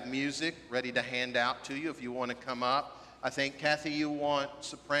 We have music ready to hand out to you if you want to come up. I think, Kathy, you want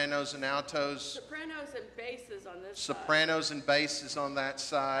sopranos and altos? Sopranos and basses on this Sopranos and basses on that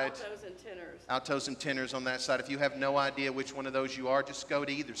side. side. Altos and tenors. Altos and tenors on that side. If you have no idea which one of those you are, just go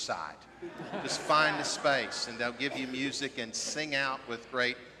to either side. Just find a space, and they'll give you music and sing out with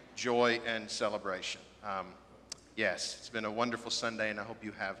great joy and celebration. Yes, it's been a wonderful Sunday, and I hope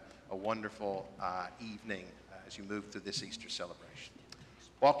you have a wonderful evening as you move through this Easter celebration.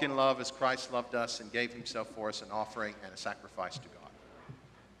 Walk in love as Christ loved us and gave himself for us, an offering and a sacrifice to God.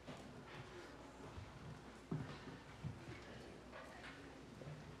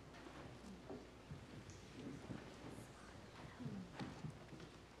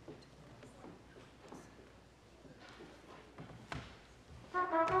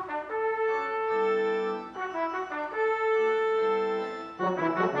 Alleluia.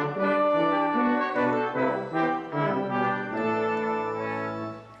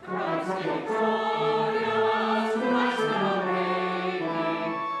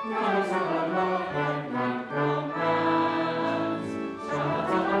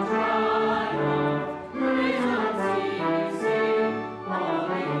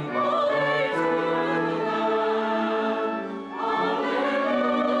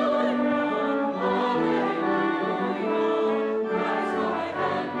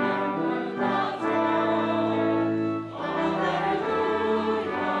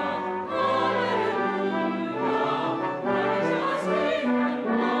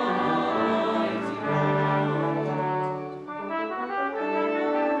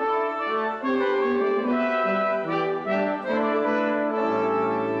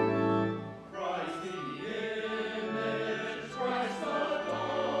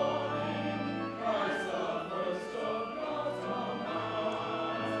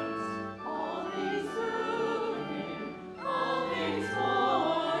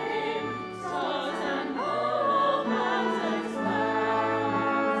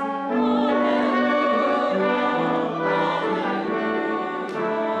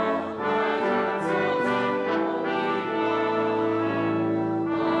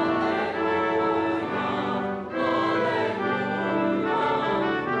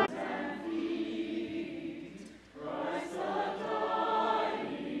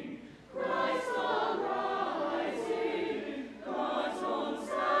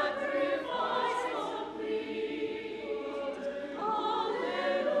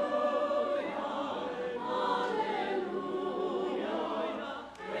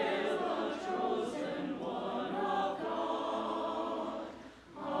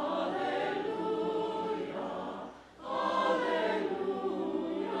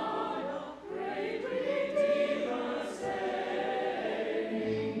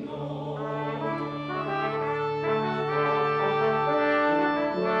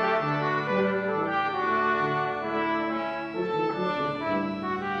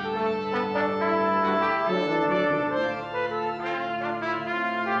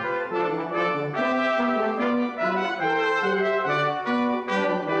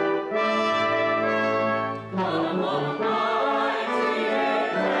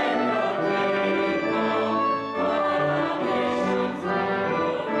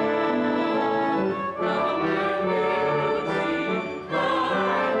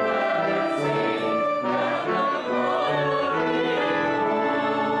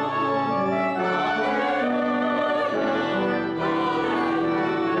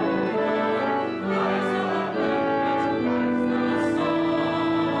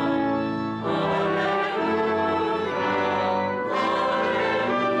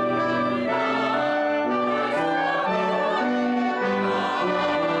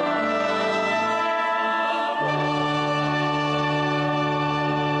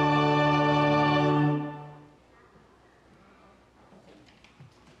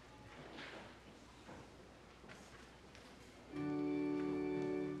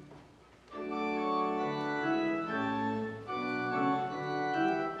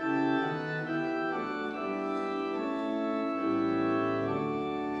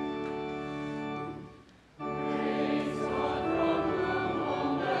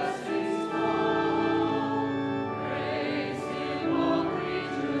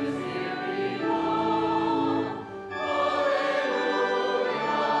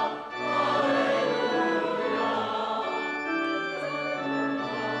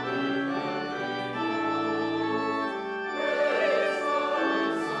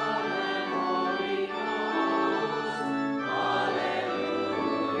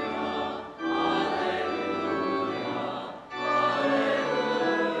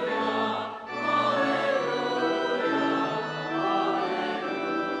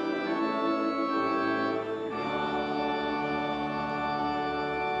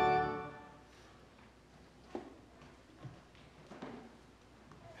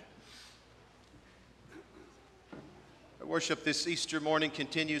 worship this Easter morning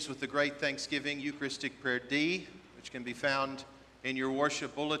continues with the great Thanksgiving Eucharistic Prayer D, which can be found in your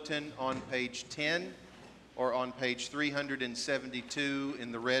worship bulletin on page 10 or on page 372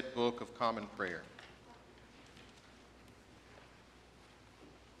 in the Red Book of Common Prayer.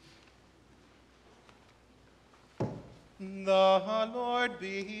 The Lord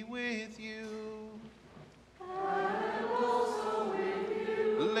be with you. And also with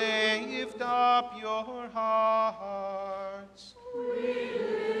you. Lift up your hearts. We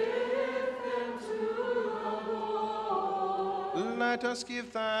lift them to the Lord. Let us give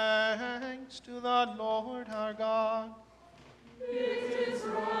thanks to the Lord our God. It is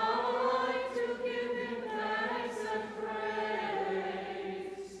right to give him thanks and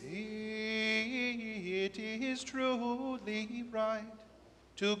praise. It is truly right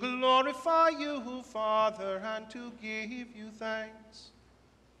to glorify you, Father, and to give you thanks.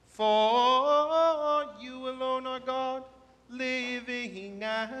 For you alone are God, living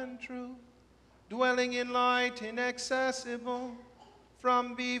and true, dwelling in light inaccessible,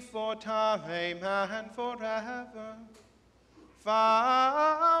 from before time and forever.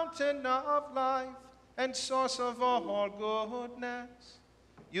 Fountain of life and source of all goodness,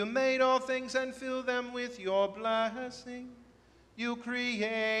 you made all things and filled them with your blessing. You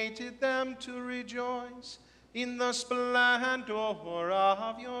created them to rejoice in the splendor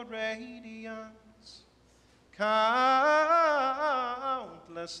of your radiance. Countless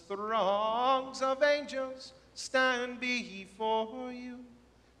throngs of angels stand before you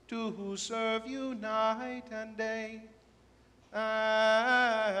to serve you night and day.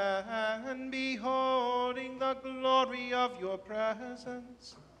 And beholding the glory of your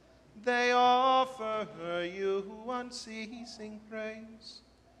presence, they offer you unceasing praise.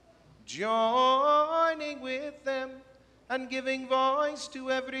 Joining with them and giving voice to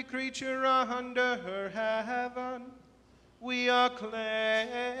every creature under heaven, we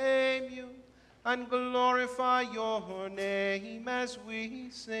acclaim you and glorify your name as we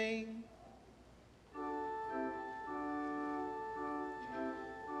sing.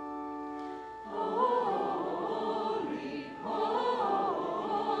 Holy,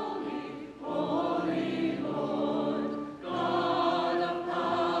 holy, holy Lord, God of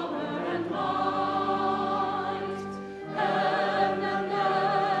power and might. Heaven and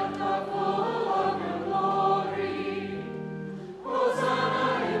earth are full of your glory.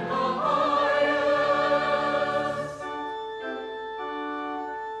 Hosanna in the highest.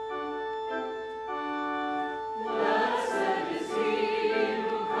 Blessed is he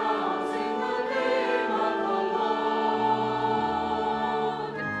who comes in the name of the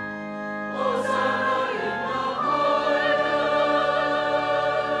Lord. Hosanna in the highest.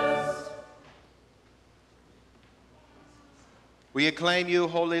 We acclaim you,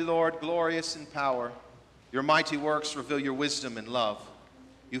 Holy Lord, glorious in power. Your mighty works reveal your wisdom and love.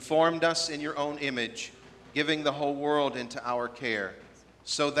 You formed us in your own image, giving the whole world into our care,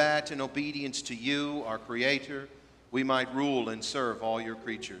 so that in obedience to you, our Creator, we might rule and serve all your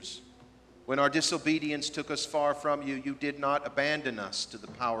creatures. When our disobedience took us far from you, you did not abandon us to the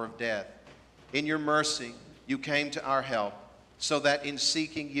power of death. In your mercy, you came to our help, so that in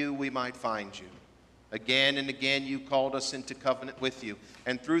seeking you, we might find you. Again and again, you called us into covenant with you,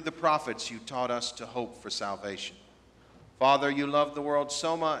 and through the prophets, you taught us to hope for salvation. Father, you loved the world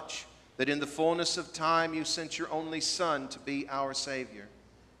so much that in the fullness of time, you sent your only Son to be our Savior.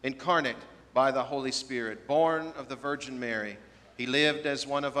 Incarnate by the Holy Spirit, born of the Virgin Mary, he lived as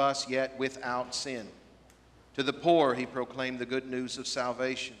one of us, yet without sin. To the poor, he proclaimed the good news of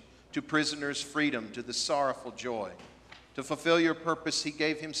salvation. To prisoners, freedom. To the sorrowful, joy. To fulfill your purpose, he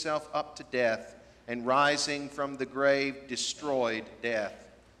gave himself up to death, and rising from the grave, destroyed death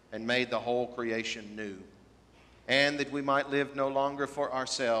and made the whole creation new. And that we might live no longer for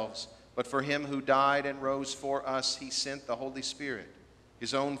ourselves, but for him who died and rose for us, he sent the Holy Spirit,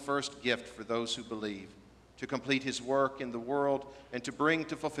 his own first gift for those who believe, to complete his work in the world and to bring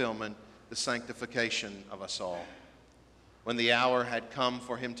to fulfillment the sanctification of us all. When the hour had come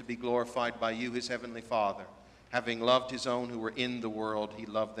for him to be glorified by you, his heavenly Father, having loved his own who were in the world, he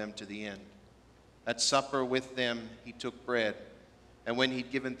loved them to the end. At supper with them, he took bread, and when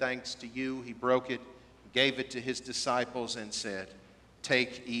he'd given thanks to you, he broke it, gave it to his disciples, and said,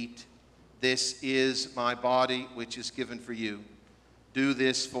 "Take, eat. This is my body, which is given for you. Do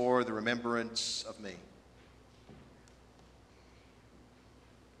this for the remembrance of me."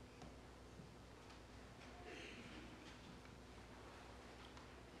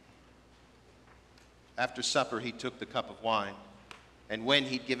 After supper, he took the cup of wine, and when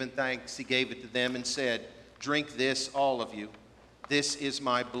he'd given thanks, he gave it to them and said, "Drink this, all of you. This is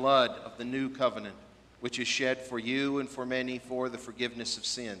my blood of the new covenant, which is shed for you and for many for the forgiveness of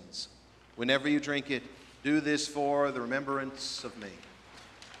sins. Whenever you drink it, do this for the remembrance of me.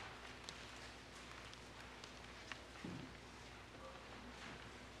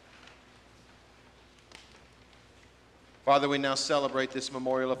 Father, we now celebrate this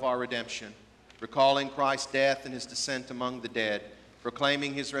memorial of our redemption, recalling Christ's death and his descent among the dead,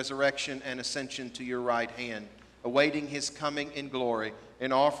 proclaiming his resurrection and ascension to your right hand, awaiting his coming in glory,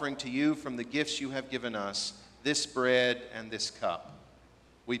 and offering to you from the gifts you have given us this bread and this cup.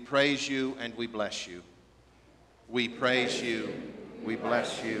 We praise you and we bless you. We praise you, we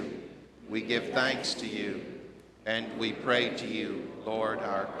bless you, we give thanks to you, and we pray to you, Lord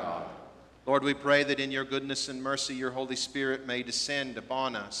our God. Lord, we pray that in your goodness and mercy your Holy Spirit may descend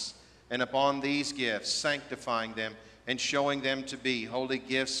upon us and upon these gifts, sanctifying them and showing them to be holy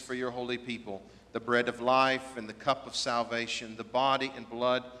gifts for your holy people, the bread of life and the cup of salvation, the body and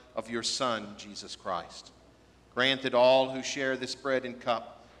blood of your Son, Jesus Christ. Grant that all who share this bread and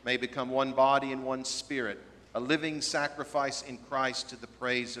cup may become one body and one spirit, a living sacrifice in Christ to the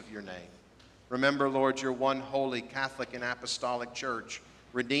praise of your name. Remember, Lord, your one holy Catholic and Apostolic Church,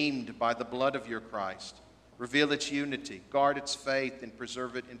 redeemed by the blood of your Christ. Reveal its unity, guard its faith, and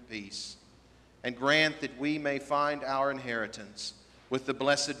preserve it in peace. And grant that we may find our inheritance with the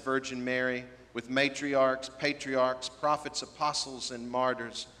Blessed Virgin Mary, with matriarchs, patriarchs, prophets, apostles, and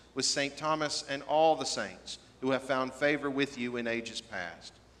martyrs, with St. Thomas and all the saints who have found favor with you in ages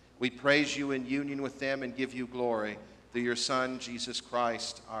past. We praise you in union with them and give you glory through your Son, Jesus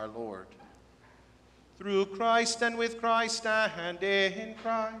Christ, our Lord. Through Christ and with Christ and in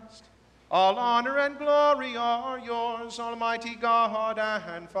Christ, all honor and glory are yours, Almighty God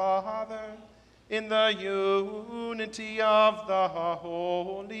and Father, in the unity of the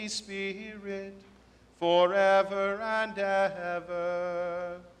Holy Spirit, forever and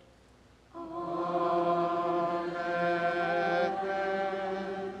ever. Amen.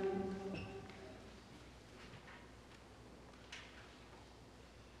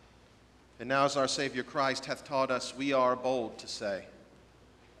 And now as our Savior Christ hath taught us, we are bold to say,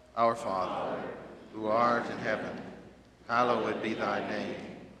 Our Father, who art in heaven, hallowed be thy name.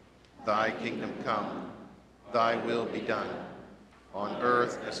 Thy kingdom come, thy will be done, on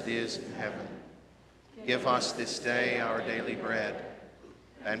earth as it is in heaven. Give us this day our daily bread,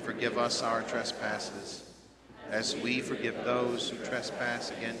 and forgive us our trespasses, as we forgive those who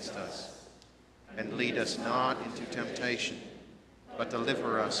trespass against us. And lead us not into temptation, but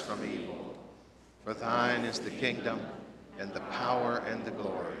deliver us from evil. For thine is the kingdom, and the power, and the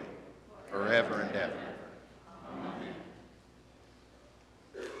glory, forever and ever. Amen.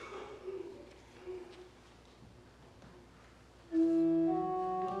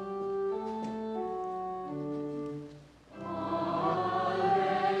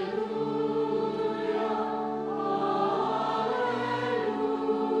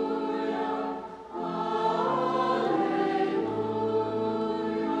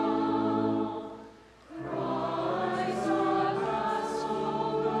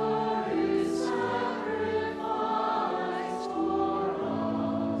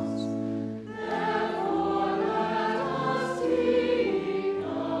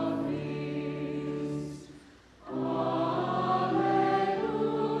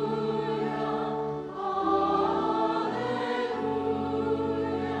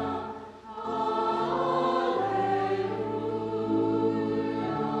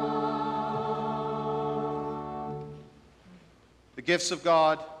 The gifts of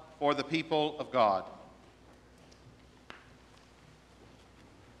God for the people of God.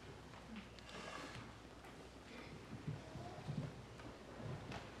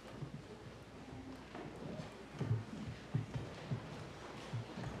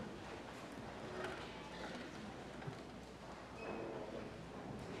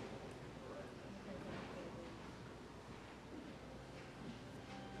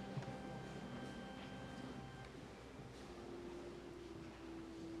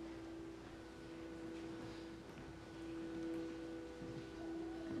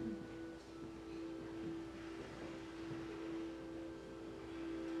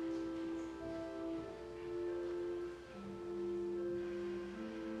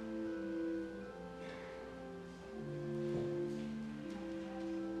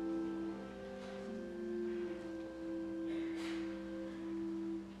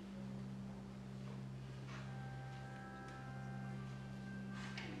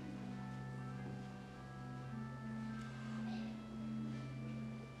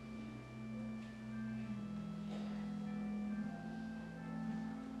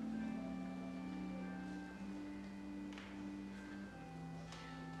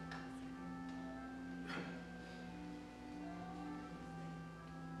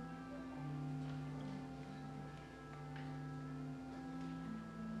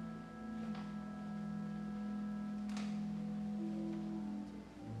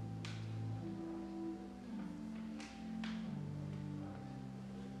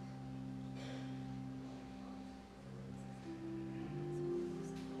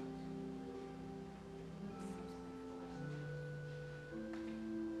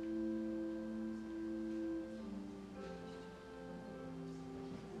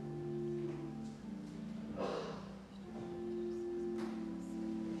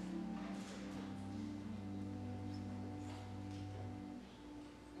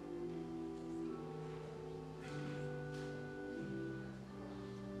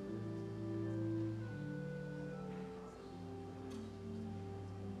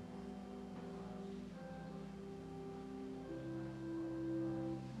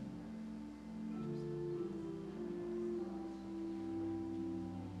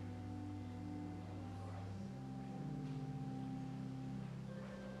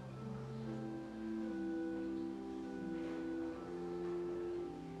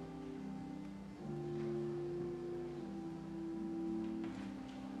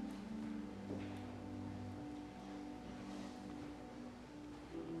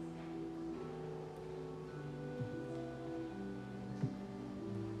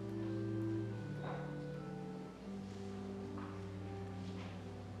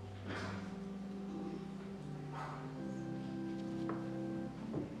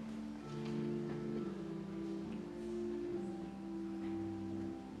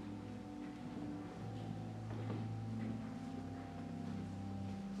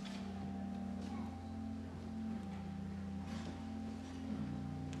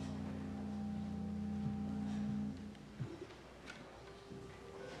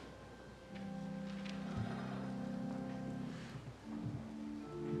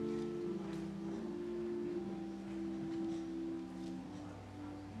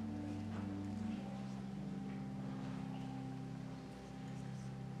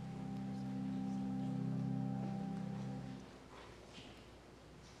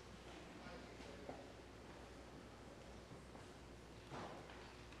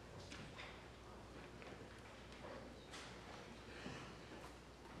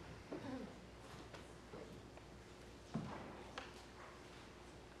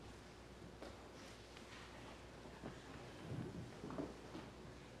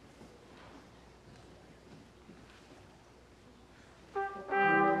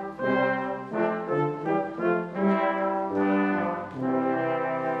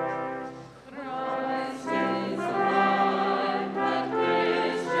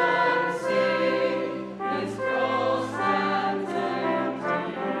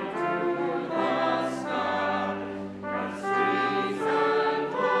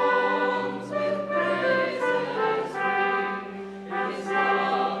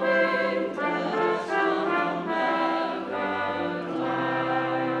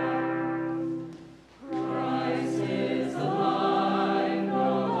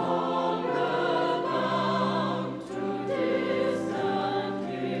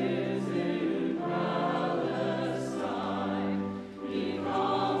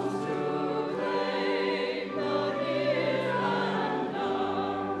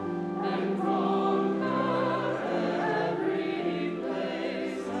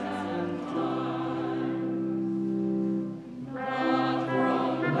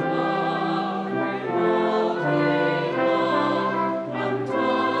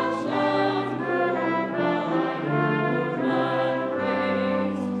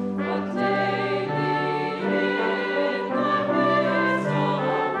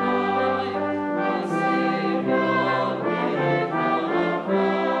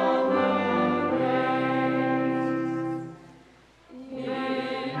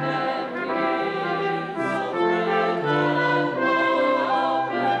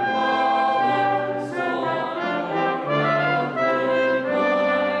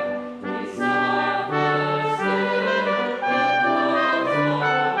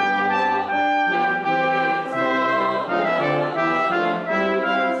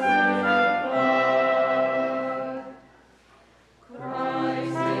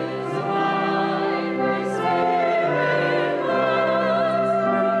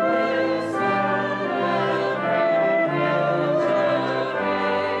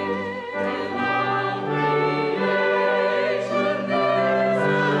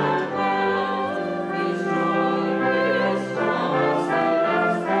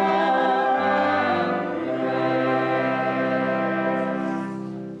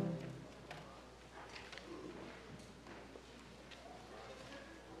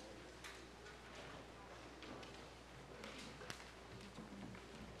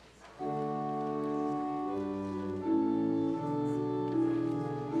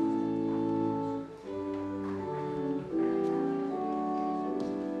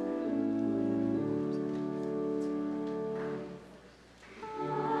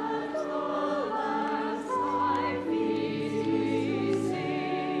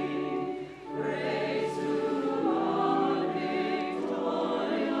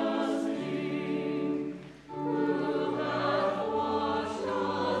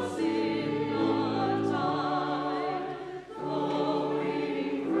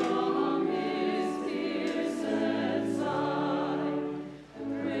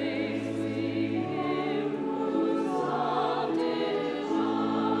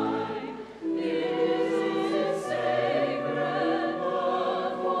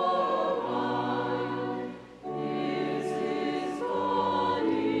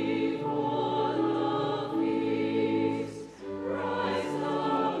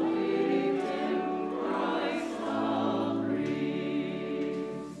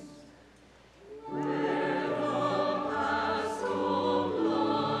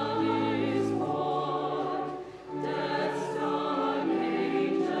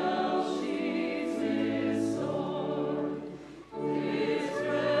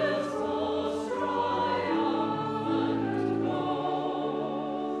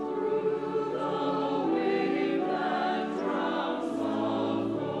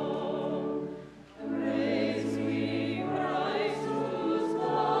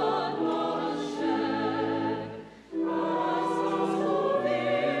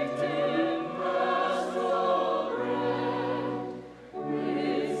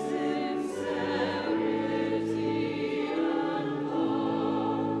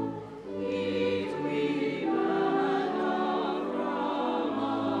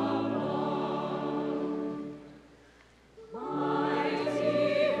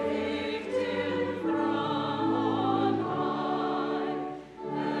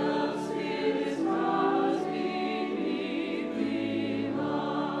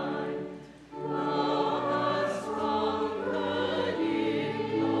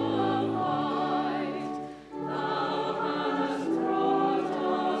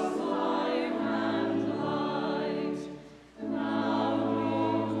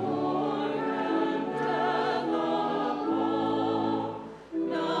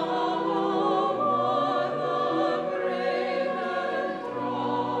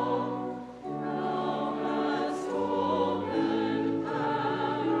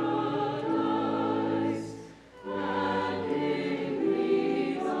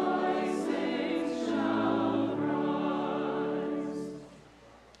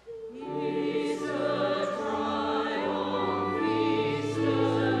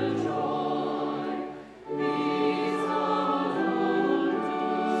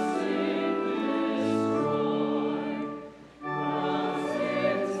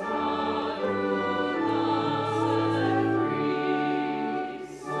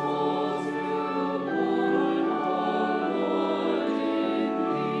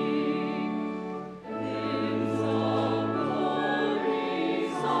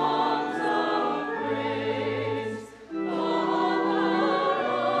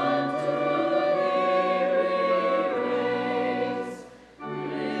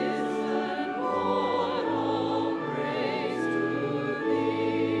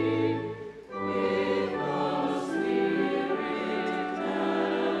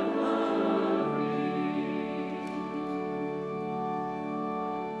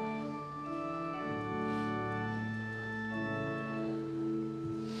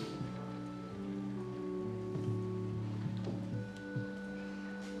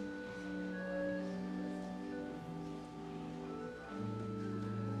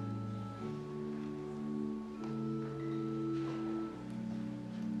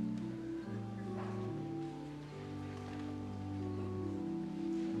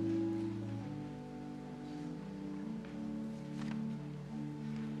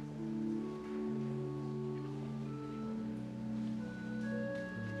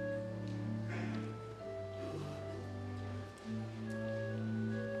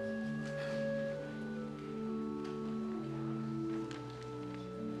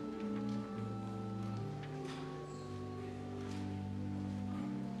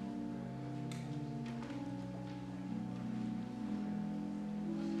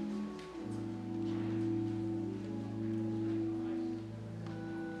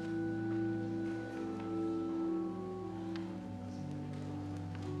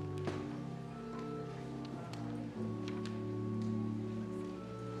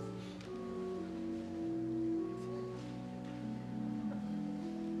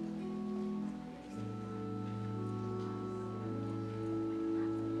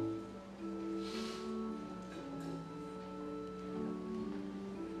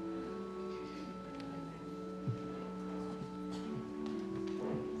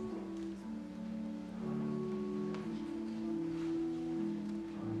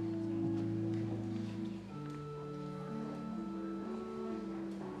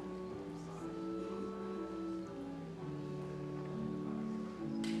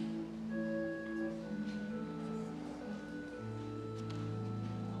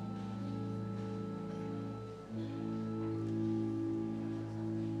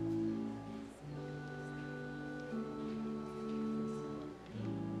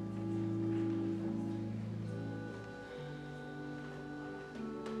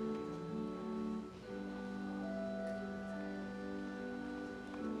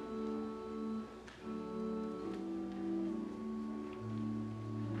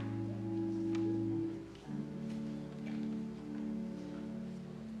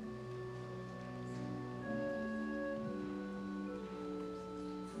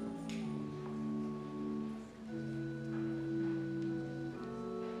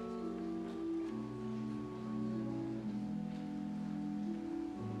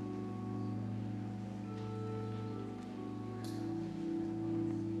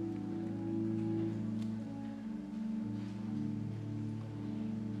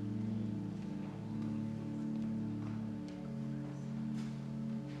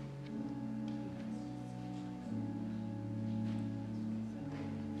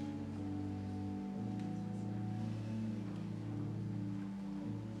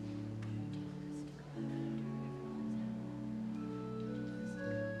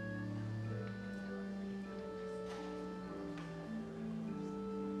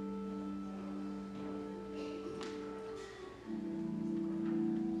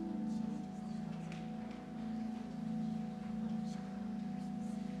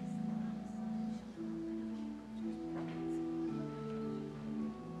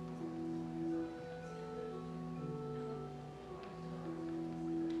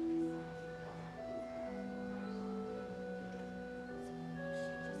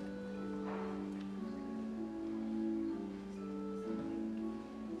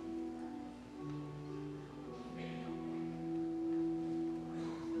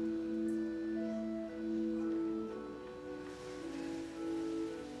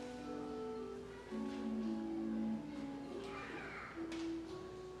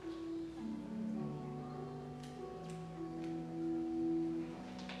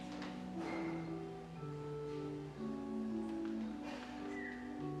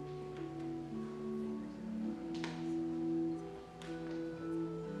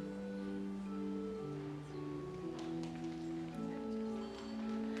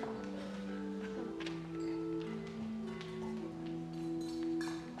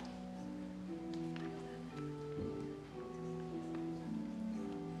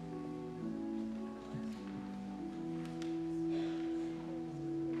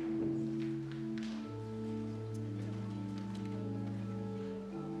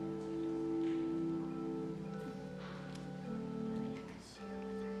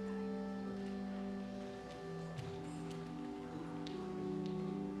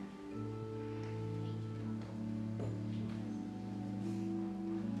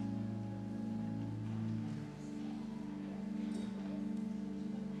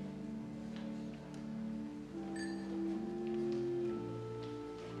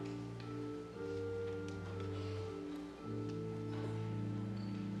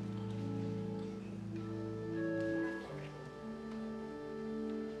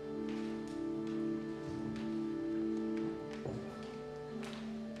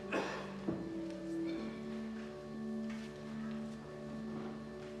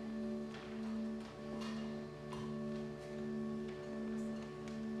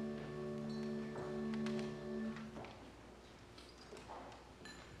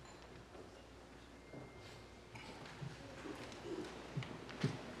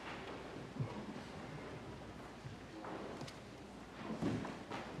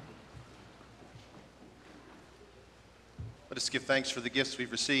 Let us give thanks for the gifts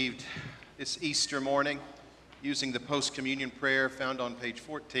we've received this Easter morning using the post-communion prayer found on page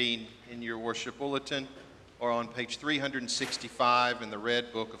 14 in your worship bulletin or on page 365 in the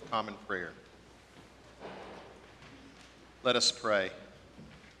Red Book of Common Prayer. Let us pray.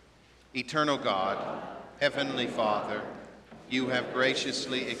 Eternal God, Heavenly Father, you have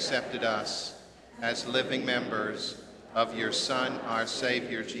graciously accepted us as living members of your Son, our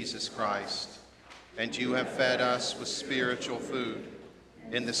Savior, Jesus Christ, and you have fed us with spiritual food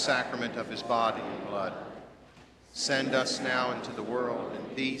in the sacrament of his body and blood. Send us now into the world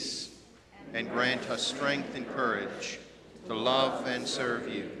in peace and grant us strength and courage to love and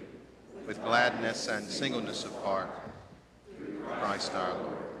serve you with gladness and singleness of heart. Through Christ our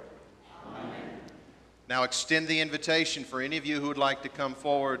Lord. Amen. Now extend the invitation for any of you who would like to come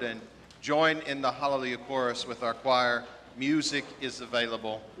forward and join in the Hallelujah Chorus with our choir. Music is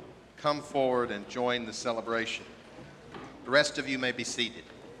available. Come forward and join the celebration. The rest of you may be seated.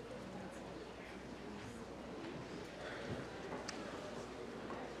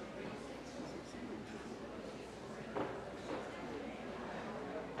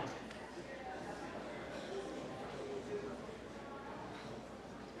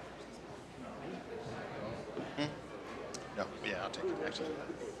 No, yeah, I'll take it. Actually,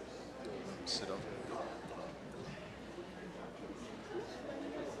 sit over.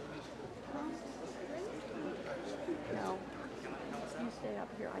 No. You stay up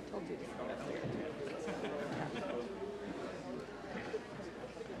here. I told you to stay up there. Yeah.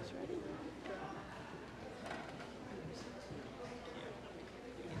 Guys ready?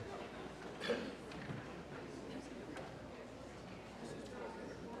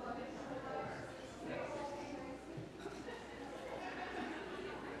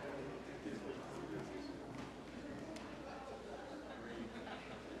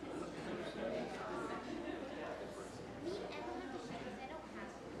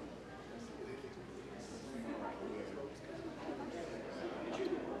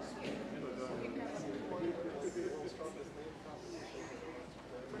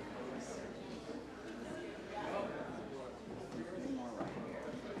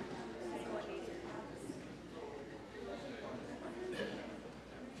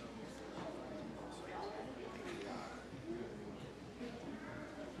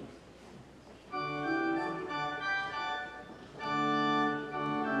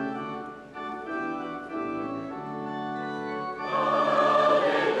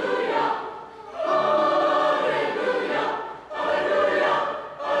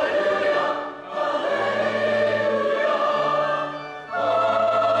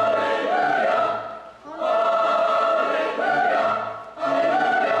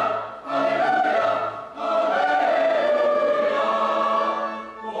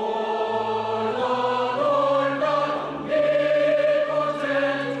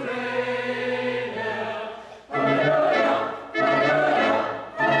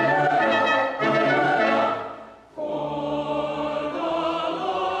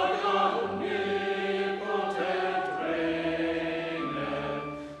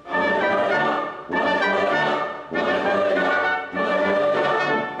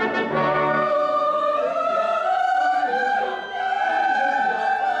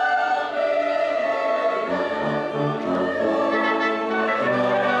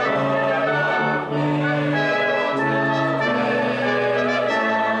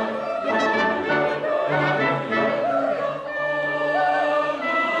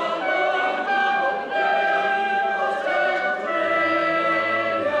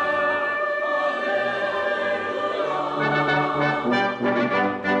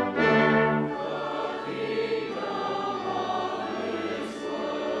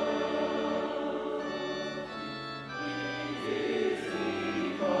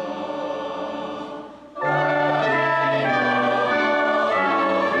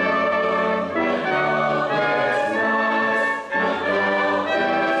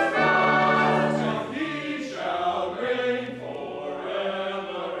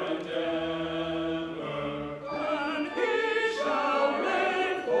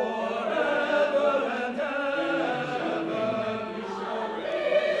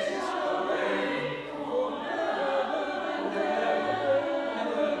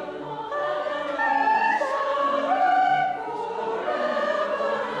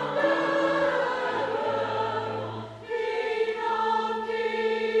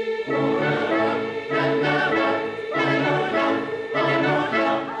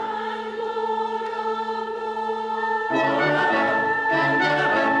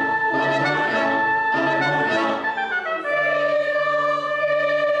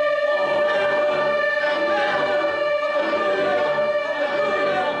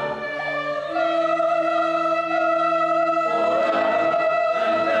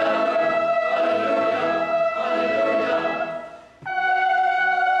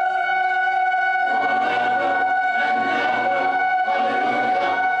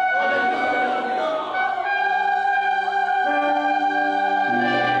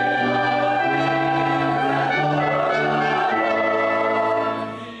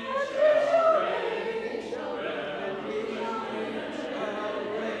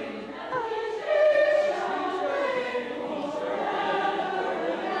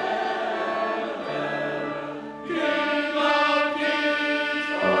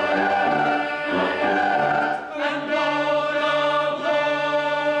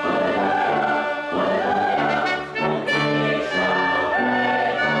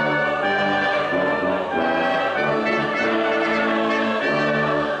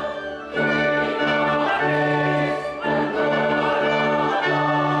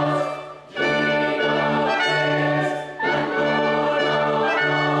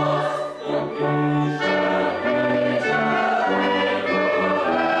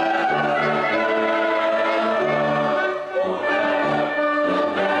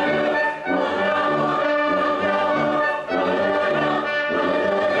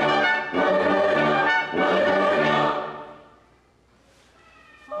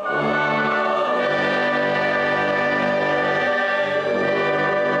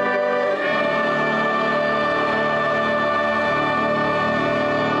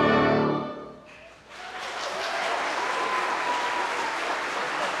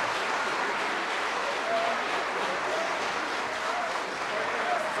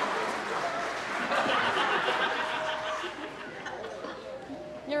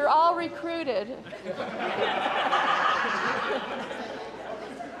 You're all recruited.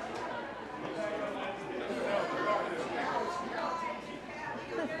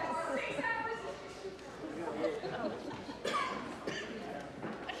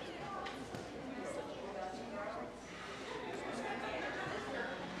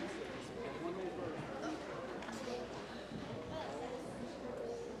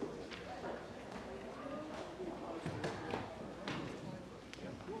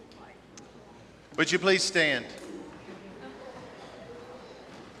 Would you please stand?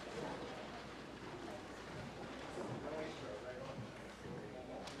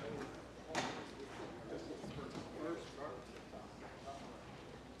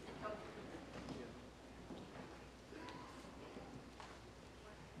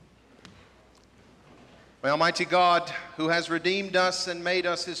 May Almighty God, who has redeemed us and made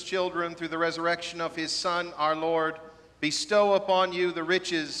us his children through the resurrection of his Son, our Lord, bestow upon you the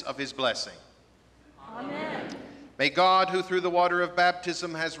riches of his blessing. Amen. May God, who through the water of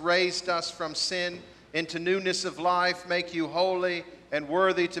baptism has raised us from sin into newness of life, make you holy and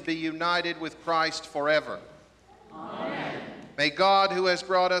worthy to be united with Christ forever. Amen. May God, who has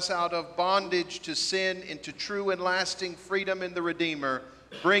brought us out of bondage to sin into true and lasting freedom in the Redeemer,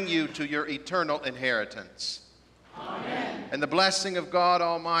 bring you to your eternal inheritance. Amen. And the blessing of God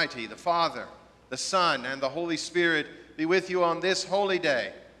Almighty, the Father, the Son, and the Holy Spirit be with you on this holy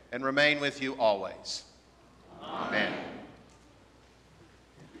day and remain with you always. Amen.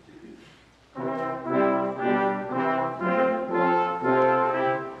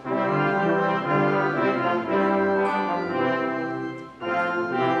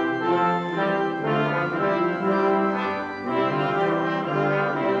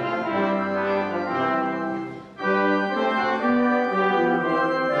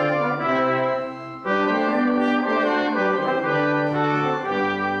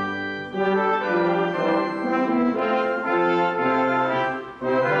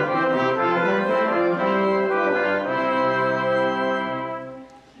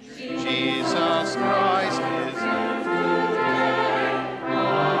 Jesus Christ is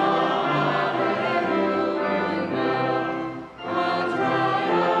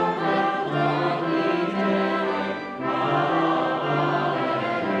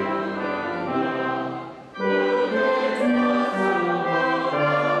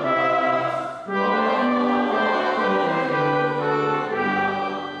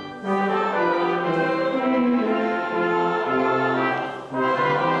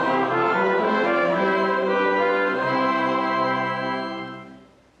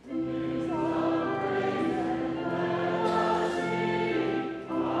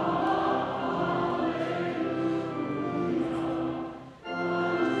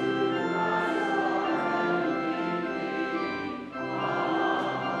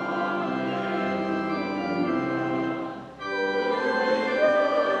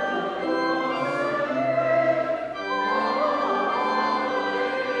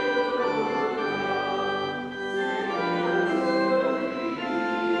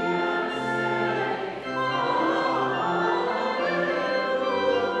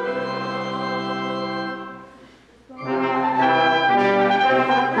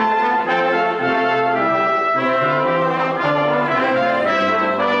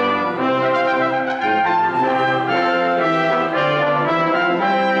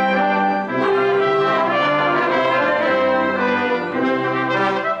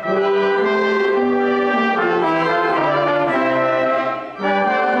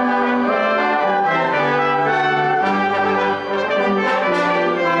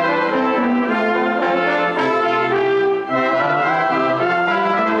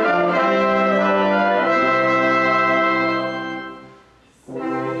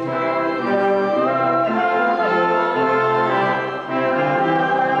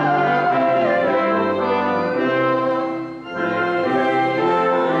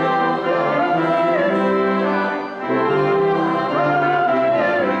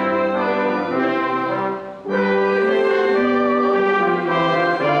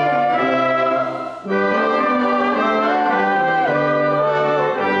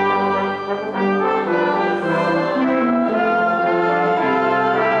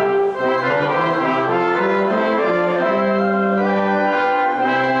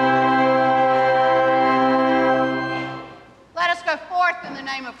Let us go forth in the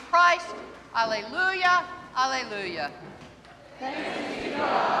name of Christ. Alleluia, alleluia.